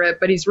moderate,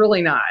 but he's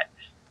really not.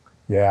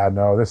 Yeah,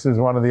 no, this is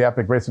one of the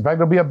epic races. In fact,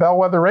 there'll be a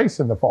bellwether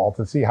race in the fall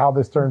to see how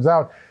this turns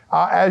out.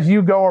 As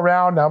you go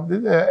around now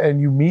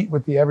and you meet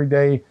with the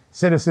everyday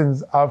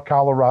citizens of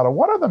Colorado,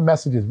 what are the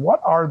messages? What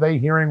are they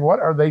hearing?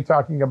 What are they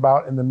talking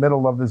about in the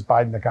middle of this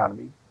Biden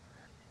economy?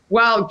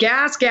 Well,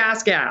 gas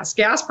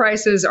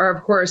prices are,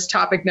 of course,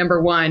 topic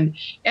number one,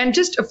 and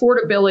just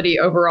affordability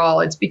overall.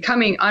 It's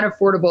becoming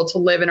unaffordable to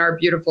live in our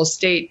beautiful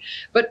state.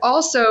 But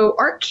also,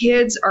 our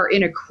kids are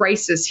in a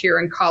crisis here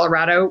in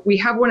Colorado. We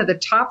have one of the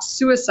top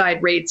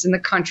suicide rates in the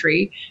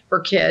country for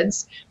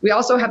kids. We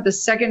also have the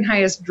second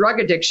highest drug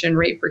addiction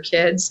rate for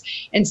kids,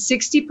 and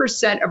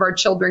 60% of our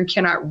children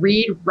cannot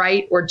read,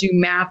 write, or do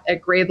math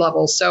at grade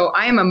level. So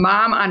I am a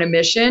mom on a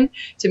mission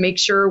to make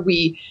sure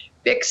we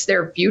fix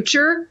their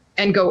future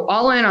and go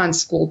all in on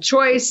school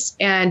choice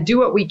and do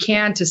what we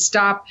can to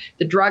stop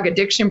the drug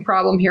addiction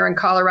problem here in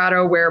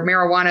Colorado, where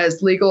marijuana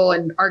is legal.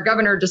 And our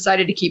governor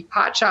decided to keep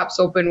pot shops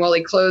open while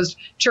he closed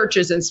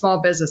churches and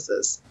small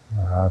businesses.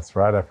 That's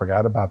right. I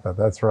forgot about that.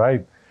 That's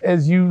right.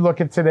 As you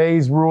look at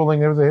today's ruling,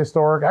 there was a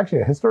historic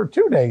 2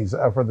 days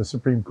for the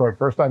Supreme Court.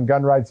 First on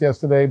gun rights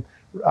yesterday,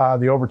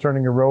 the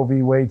overturning of Roe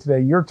v. Wade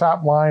today. Your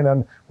top line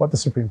on what the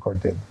Supreme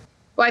Court did.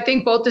 Well, I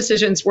think both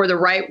decisions were the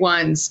right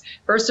ones.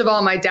 First of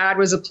all, my dad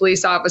was a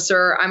police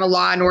officer. I'm a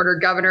law and order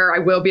governor. I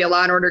will be a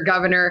law and order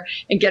governor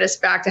and get us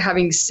back to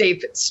having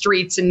safe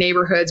streets and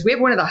neighborhoods. We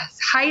have one of the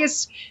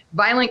highest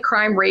violent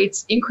crime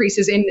rates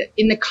increases in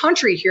the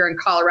country here in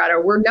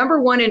Colorado. We're number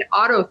one in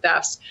auto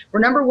thefts. We're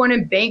number one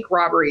in bank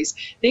robberies.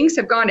 Things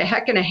have gone to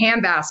heck in a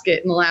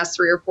handbasket in the last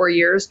 3 or 4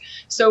 years.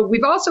 So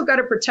we've also got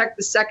to protect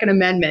the Second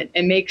Amendment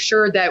and make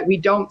sure that we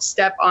don't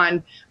step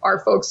on our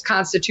folks'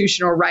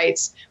 constitutional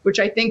rights, which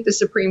I think the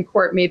Supreme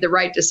Court made the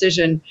right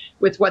decision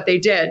with what they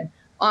did.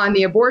 On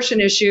the abortion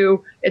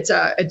issue, it's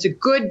a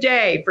good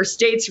day for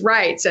states'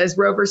 rights as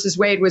Roe versus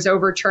Wade was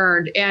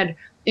overturned. And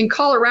in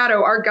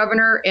Colorado, our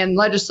governor and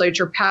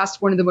legislature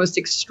passed one of the most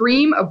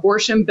extreme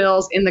abortion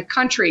bills in the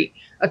country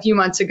a few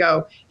months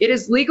ago. It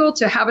is legal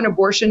to have an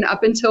abortion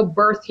up until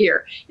birth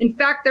here. In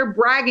fact, they're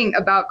bragging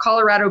about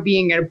Colorado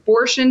being an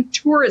abortion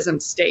tourism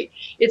state.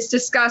 It's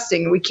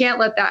disgusting. We can't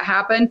let that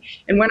happen.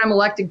 And when I'm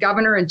elected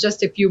governor in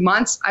just a few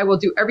months, I will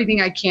do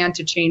everything I can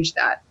to change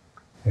that.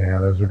 Yeah,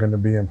 those are going to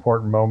be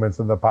important moments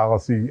in the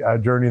policy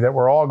journey that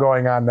we're all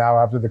going on now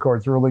after the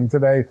court's ruling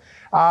today.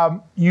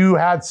 You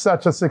had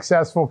such a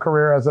successful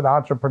career as an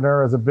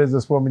entrepreneur, as a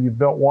businesswoman. You've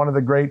built one of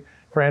the great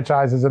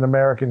franchises in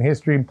American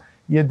history.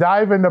 You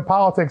dive into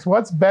politics.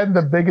 What's been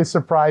the biggest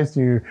surprise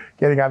to you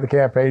getting on the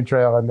campaign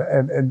trail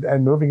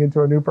and moving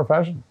into a new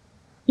profession?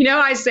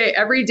 I say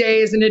every day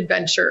is an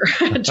adventure,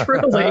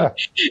 truly.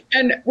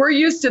 And we're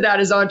used to that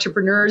as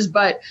entrepreneurs,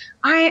 but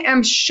I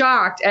am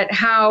shocked at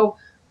how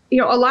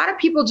a lot of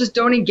people just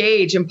don't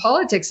engage in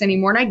politics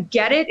anymore. And I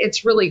get it.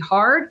 It's really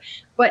hard,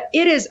 but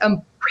it is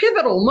a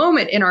pivotal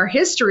moment in our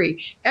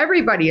history.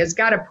 Everybody has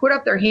got to put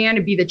up their hand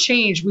and be the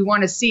change we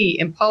want to see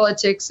in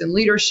politics and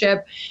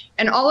leadership.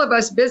 And all of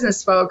us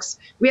business folks,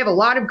 we have a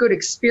lot of good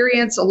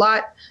experience, a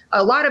lot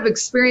of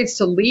experience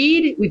to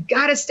lead. We've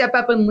got to step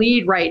up and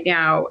lead right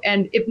now.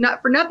 And if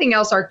not for nothing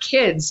else, our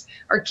kids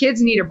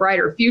need a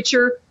brighter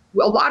future.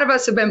 A lot of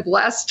us have been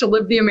blessed to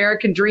live the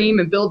American dream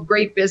and build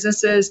great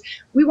businesses.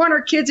 We want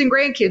our kids and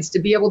grandkids to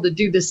be able to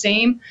do the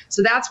same.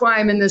 So that's why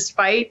I'm in this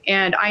fight.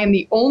 And I am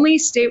the only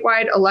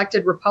statewide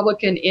elected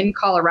Republican in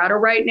Colorado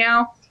right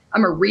now.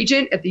 I'm a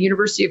regent at the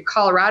University of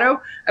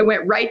Colorado. I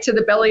went right to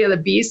the belly of the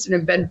beast and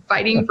have been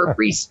fighting for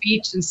free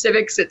speech and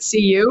civics at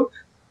CU.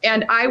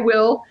 And I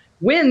will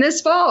win this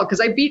fall because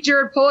I beat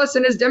Jared Polis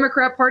and his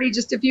Democrat Party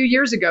just a few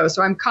years ago.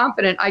 So I'm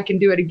confident I can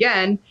do it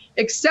again,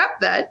 except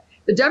that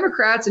the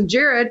Democrats and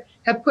Jared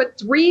have put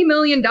 $3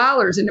 million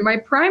into my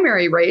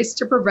primary race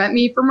to prevent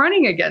me from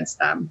running against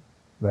them.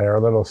 They're a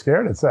little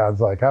scared, it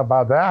sounds like. How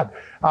about that?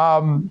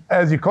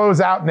 As you close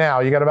out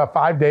now, you got about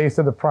 5 days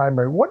to the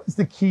primary. What is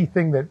the key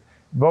thing that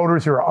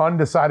voters who are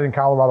undecided in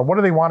Colorado, what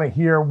do they want to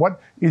hear?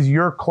 What is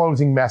your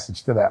closing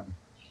message to them?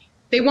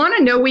 They want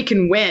to know we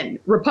can win.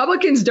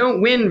 Republicans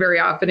don't win very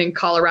often in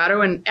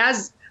Colorado. And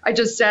as I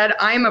just said,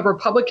 I am a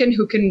Republican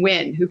who can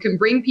win, who can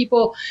bring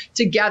people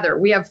together.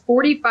 We have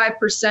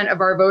 45% of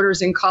our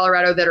voters in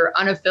Colorado that are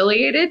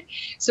unaffiliated.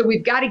 So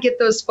we've got to get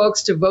those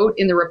folks to vote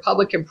in the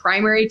Republican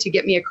primary to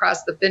get me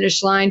across the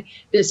finish line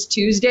this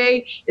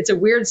Tuesday. It's a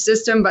weird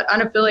system, but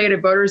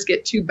unaffiliated voters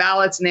get 2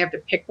 ballots and they have to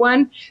pick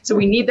one. So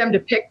we need them to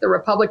pick the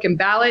Republican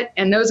ballot.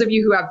 And those of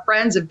you who have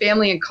friends and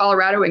family in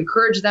Colorado,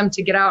 encourage them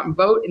to get out and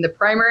vote in the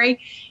primary,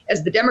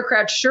 as the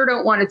Democrats sure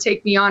don't want to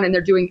take me on, and they're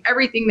doing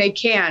everything they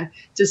can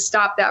to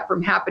stop that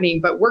from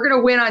happening. But we're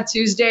going to win on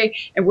Tuesday,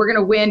 and we're going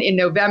to win in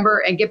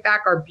November and get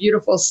back our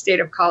beautiful state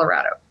of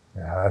Colorado.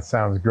 Yeah, that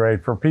sounds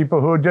great. For people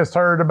who just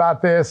heard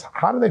about this,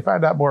 how do they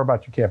find out more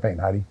about your campaign,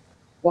 Heidi?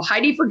 Well,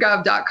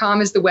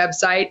 HeidiForGov.com is the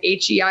website,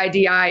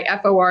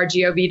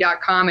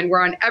 HeidiForGov.com, and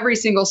we're on every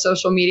single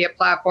social media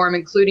platform,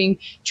 including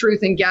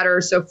Truth and Getter.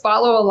 So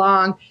follow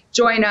along,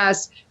 join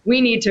us.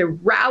 We need to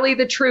rally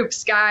the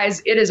troops,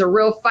 guys. It is a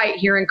real fight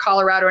here in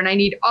Colorado, and I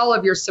need all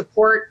of your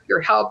support,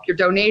 your help, your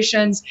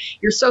donations,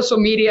 your social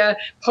media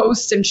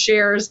posts and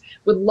shares.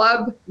 Would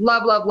love,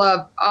 love, love,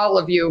 love all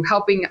of you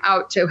helping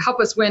out to help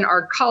us win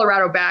our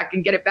Colorado back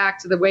and get it back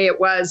to the way it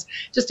was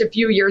just a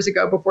few years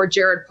ago before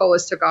Jared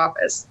Polis took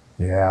office.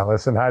 Yeah,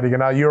 listen, Heidi,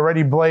 you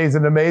already blazed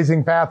an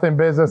amazing path in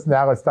business.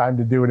 Now it's time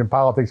to do it in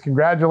politics.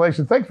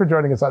 Congratulations. Thanks for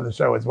joining us on the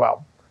show as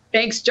well.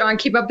 Thanks, John.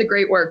 Keep up the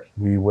great work.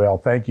 We will.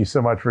 Thank you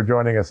so much for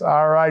joining us.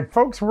 All right,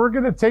 folks, we're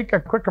going to take a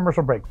quick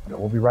commercial break.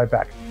 We'll be right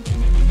back.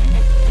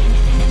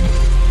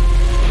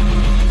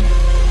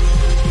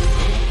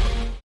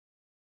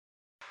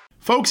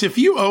 Folks, if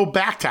you owe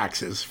back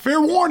taxes, fair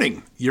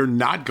warning, you're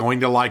not going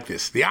to like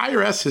this. The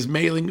IRS is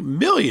mailing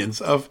millions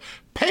of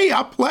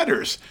pay-up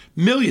letters.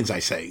 Millions, I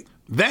say.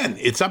 Then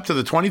it's up to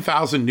the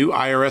 20,000 new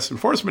IRS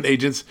enforcement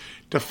agents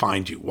to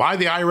find you. Why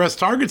the IRS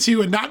targets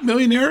you and not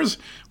millionaires?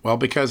 Well,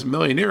 because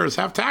millionaires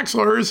have tax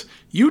lawyers.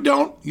 You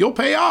don't, you'll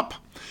pay up.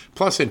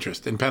 Plus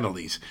interest and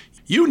penalties.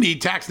 You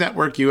need Tax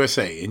Network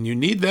USA, and you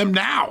need them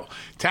now.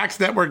 Tax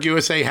Network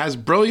USA has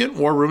brilliant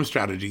war room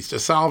strategies to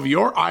solve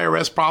your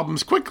IRS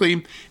problems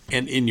quickly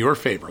and in your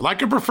favor.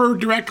 Like a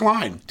preferred direct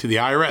line to the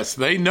IRS.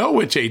 They know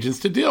which agents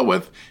to deal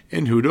with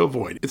and who to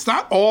avoid. It's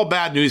not all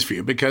bad news for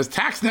you because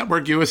Tax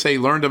Network USA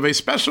learned of a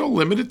special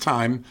limited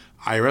time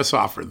IRS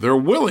offer. They're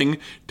willing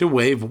to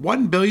waive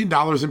 $1 billion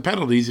in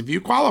penalties if you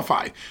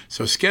qualify.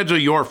 So schedule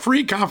your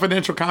free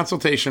confidential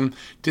consultation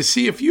to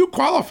see if you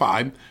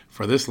qualify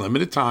for this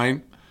limited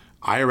time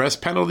IRS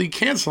penalty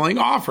canceling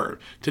offer.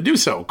 To do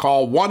so,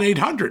 call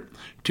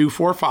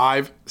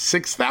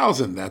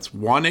 1-800-245-6000. That's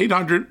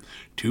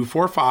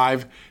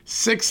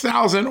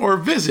 1-800-245-6000 or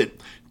visit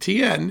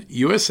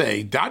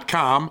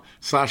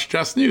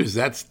tnusa.com/justnews.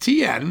 That's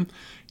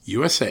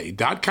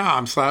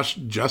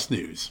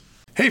tnusa.com/justnews.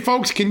 Hey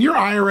folks, can your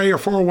IRA or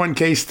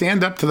 401k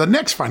stand up to the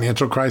next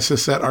financial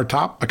crisis that our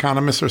top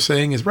economists are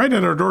saying is right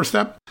at our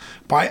doorstep?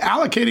 By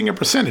allocating a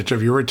percentage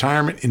of your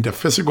retirement into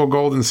physical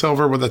gold and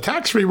silver with a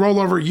tax-free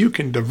rollover, you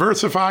can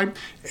diversify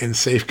and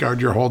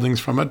safeguard your holdings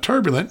from a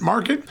turbulent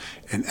market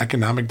and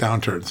economic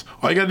downturns.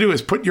 All you got to do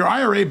is put your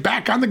IRA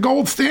back on the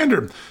gold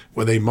standard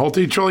With a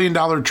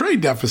multi-trillion-dollar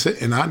trade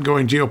deficit and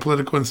ongoing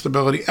geopolitical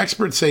instability,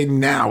 experts say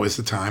now is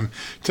the time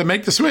to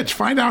make the switch.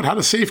 Find out how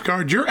to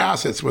safeguard your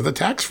assets with a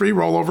tax-free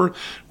rollover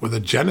with a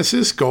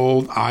Genesis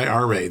Gold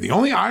IRA, the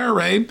only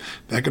IRA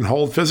that can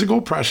hold physical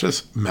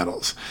precious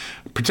metals.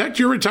 Protect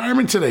your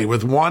retirement today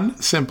with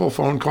one simple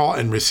phone call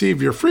and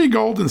receive your free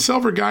gold and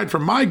silver guide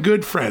from my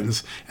good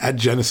friends at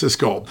Genesis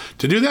Gold.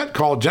 To do that,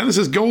 call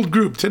Genesis Gold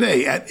Group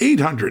today at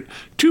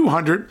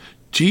 800-200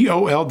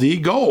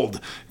 GOLD Gold.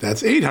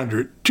 That's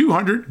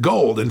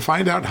 800-200-GOLD, and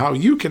find out how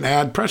you can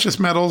add precious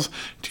metals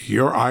to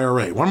your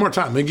IRA. One more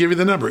time, let me give you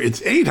the number. It's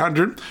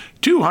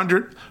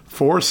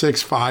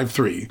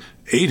 800-200-4653.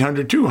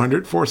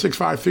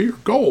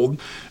 800-200-4653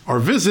 gold, or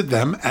visit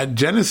them at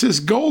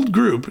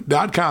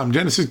genesisgoldgroup.com.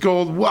 Genesis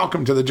Gold,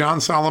 welcome to the John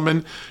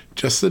Solomon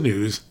Just the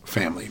News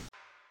family.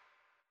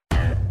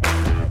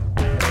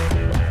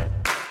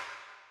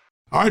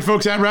 All right,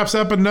 folks, that wraps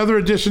up another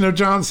edition of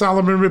John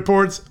Solomon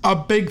Reports. A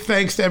big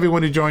thanks to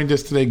everyone who joined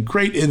us today.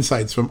 Great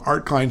insights from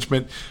Art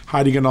Kleinschmidt,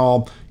 Heidi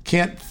Ganahl.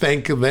 Can't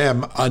thank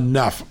them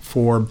enough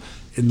for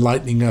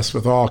enlightening us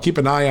with all. Keep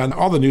an eye on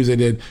all the news they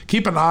did.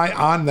 Keep an eye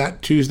on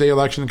that Tuesday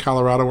election in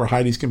Colorado where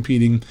Heidi's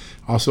competing.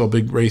 Also a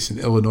big race in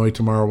Illinois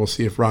tomorrow. We'll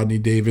see if Rodney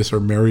Davis or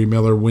Mary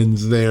Miller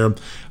wins there.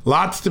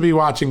 Lots to be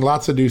watching,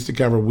 lots of news to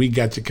cover. We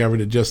got you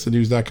covered at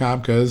justthenews.com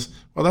because,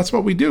 well, that's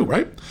what we do,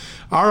 right?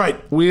 All right,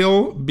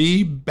 we'll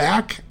be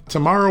back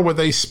tomorrow with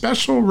a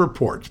special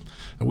report.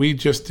 We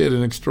just did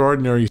an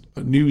extraordinary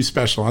news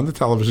special on the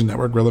television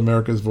network, Real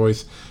America's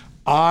Voice,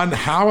 on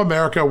how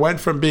America went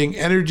from being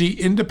energy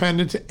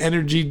independent to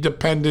energy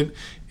dependent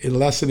in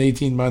less than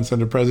 18 months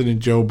under President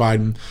Joe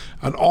Biden.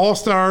 An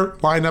all-star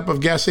lineup of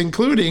guests,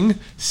 including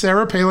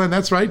Sarah Palin.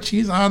 That's right,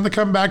 she's on the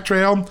comeback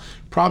trail.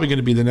 Probably going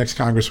to be the next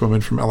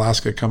congresswoman from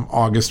Alaska come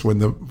August when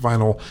the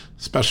final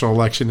special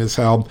election is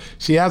held.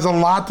 She has a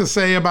lot to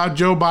say about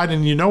Joe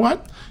Biden. You know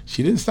what?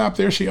 She didn't stop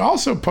there. She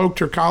also poked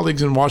her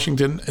colleagues in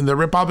Washington in the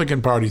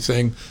Republican Party,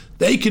 saying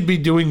they could be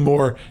doing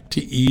more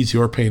to ease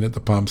your pain at the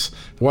pumps.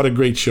 What a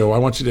great show. I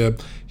want you to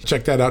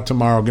check that out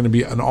tomorrow. Going to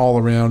be an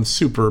all-around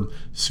super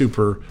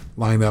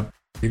lineup.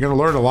 You're going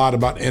to learn a lot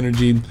about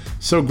energy.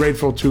 So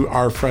grateful to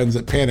our friends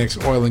at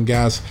Panex Oil and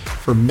Gas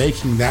for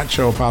making that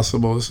show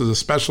possible. This is a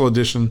special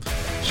edition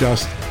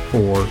just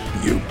for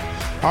you.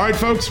 All right,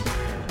 folks,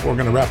 we're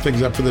going to wrap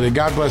things up for the day.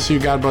 God bless you.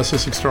 God bless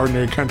this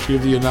extraordinary country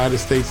of the United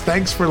States.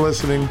 Thanks for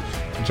listening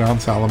to John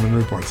Solomon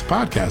Reports, a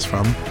podcast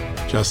from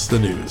Just the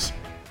News.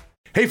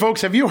 Hey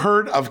folks, have you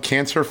heard of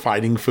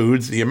cancer-fighting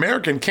foods? The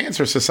American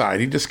Cancer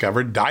Society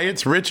discovered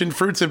diets rich in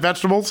fruits and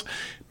vegetables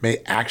may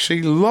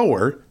actually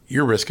lower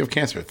your risk of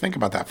cancer. Think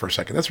about that for a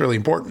second. That's really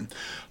important.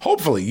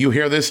 Hopefully you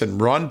hear this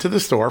and run to the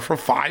store for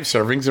 5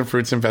 servings of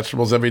fruits and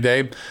vegetables every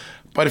day.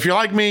 But if you're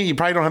like me, you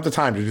probably don't have the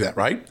time to do that,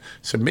 right?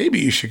 So maybe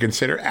you should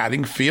consider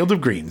adding Field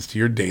of Greens to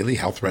your daily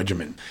health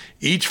regimen.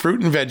 Each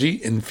fruit and veggie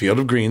in Field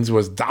of Greens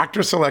was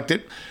doctor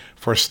selected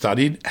for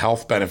studied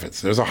health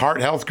benefits. There's a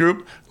heart health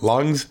group,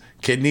 lungs,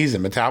 kidneys,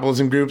 and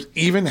metabolism groups,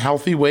 even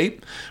healthy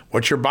weight.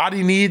 What your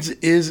body needs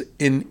is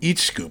in each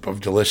scoop of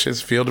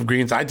delicious Field of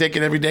Greens. I take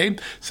it every day.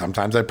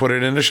 Sometimes I put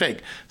it in a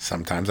shake.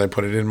 Sometimes I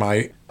put it in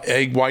my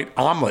egg white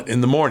omelet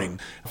in the morning.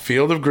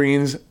 Field of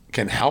Greens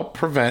can help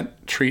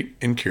prevent, treat,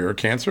 and cure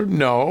cancer?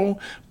 No,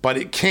 but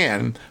it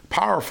can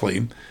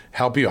powerfully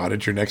help you out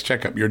at your next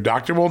checkup. Your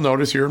doctor will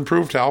notice your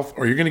improved health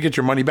or you're going to get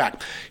your money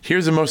back.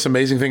 Here's the most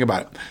amazing thing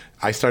about it.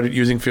 I started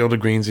using Field of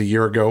Greens a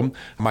year ago.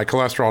 My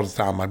cholesterol is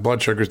down, my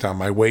blood sugar's down,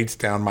 my weight's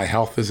down, my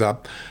health is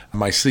up,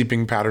 my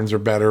sleeping patterns are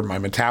better, my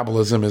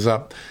metabolism is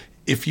up.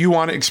 If you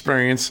want to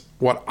experience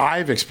what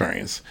I've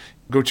experienced,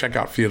 go check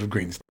out Field of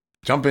Greens.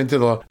 Jump into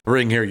the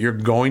ring here. You're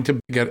going to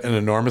get an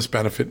enormous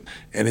benefit,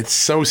 and it's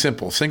so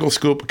simple. Single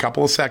scoop, a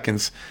couple of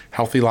seconds,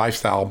 healthy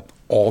lifestyle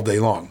all day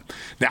long.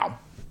 Now,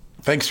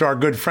 thanks to our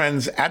good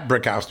friends at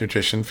Brickhouse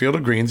Nutrition, Field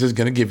of Greens is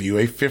going to give you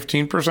a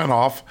 15%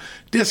 off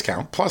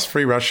discount plus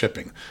free rush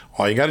shipping.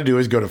 All you got to do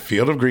is go to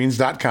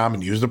fieldofgreens.com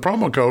and use the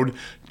promo code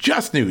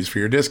JUSTNEWS for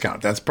your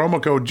discount. That's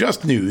promo code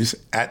JUSTNEWS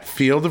at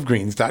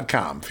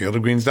fieldofgreens.com.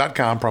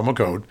 Fieldofgreens.com, promo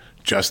code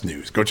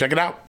JUSTNEWS. Go check it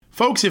out.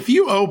 Folks, if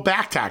you owe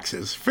back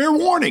taxes, fair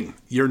warning,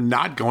 you're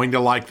not going to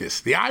like this.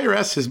 The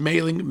IRS is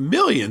mailing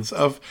millions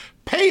of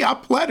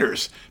pay-up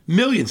letters.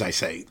 Millions, I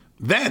say.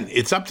 Then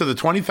it's up to the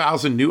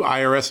 20,000 new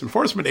IRS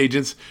enforcement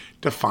agents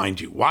to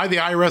find you. Why the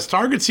IRS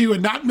targets you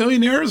and not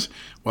millionaires?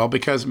 Well,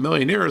 because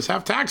millionaires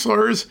have tax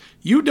lawyers.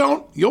 You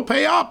don't, you'll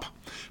pay up.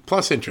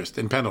 Plus interest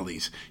and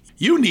penalties.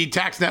 You need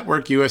Tax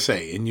Network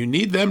USA, and you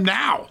need them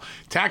now.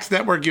 Tax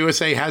Network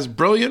USA has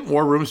brilliant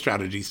war room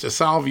strategies to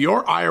solve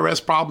your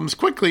IRS problems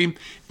quickly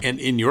and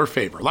in your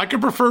favor. Like a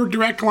preferred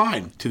direct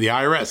line to the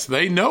IRS,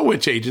 they know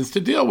which agents to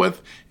deal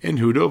with and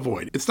who to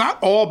avoid. It's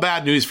not all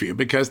bad news for you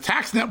because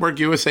Tax Network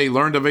USA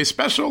learned of a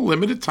special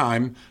limited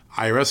time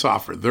IRS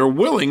offer. They're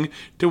willing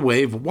to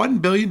waive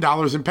 $1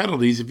 billion in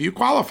penalties if you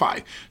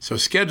qualify. So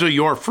schedule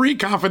your free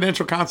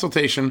confidential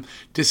consultation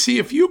to see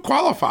if you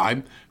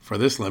qualify for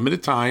this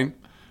limited time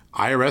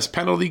IRS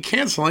penalty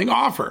canceling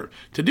offer.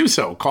 To do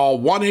so, call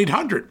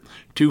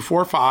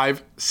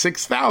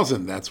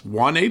 1-800-245-6000. That's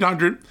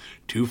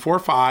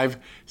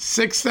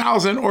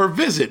 1-800-245-6000 or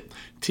visit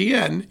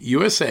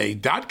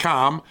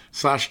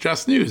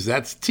tnusa.com/justnews.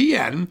 That's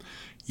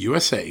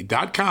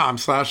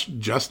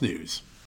tnusa.com/justnews.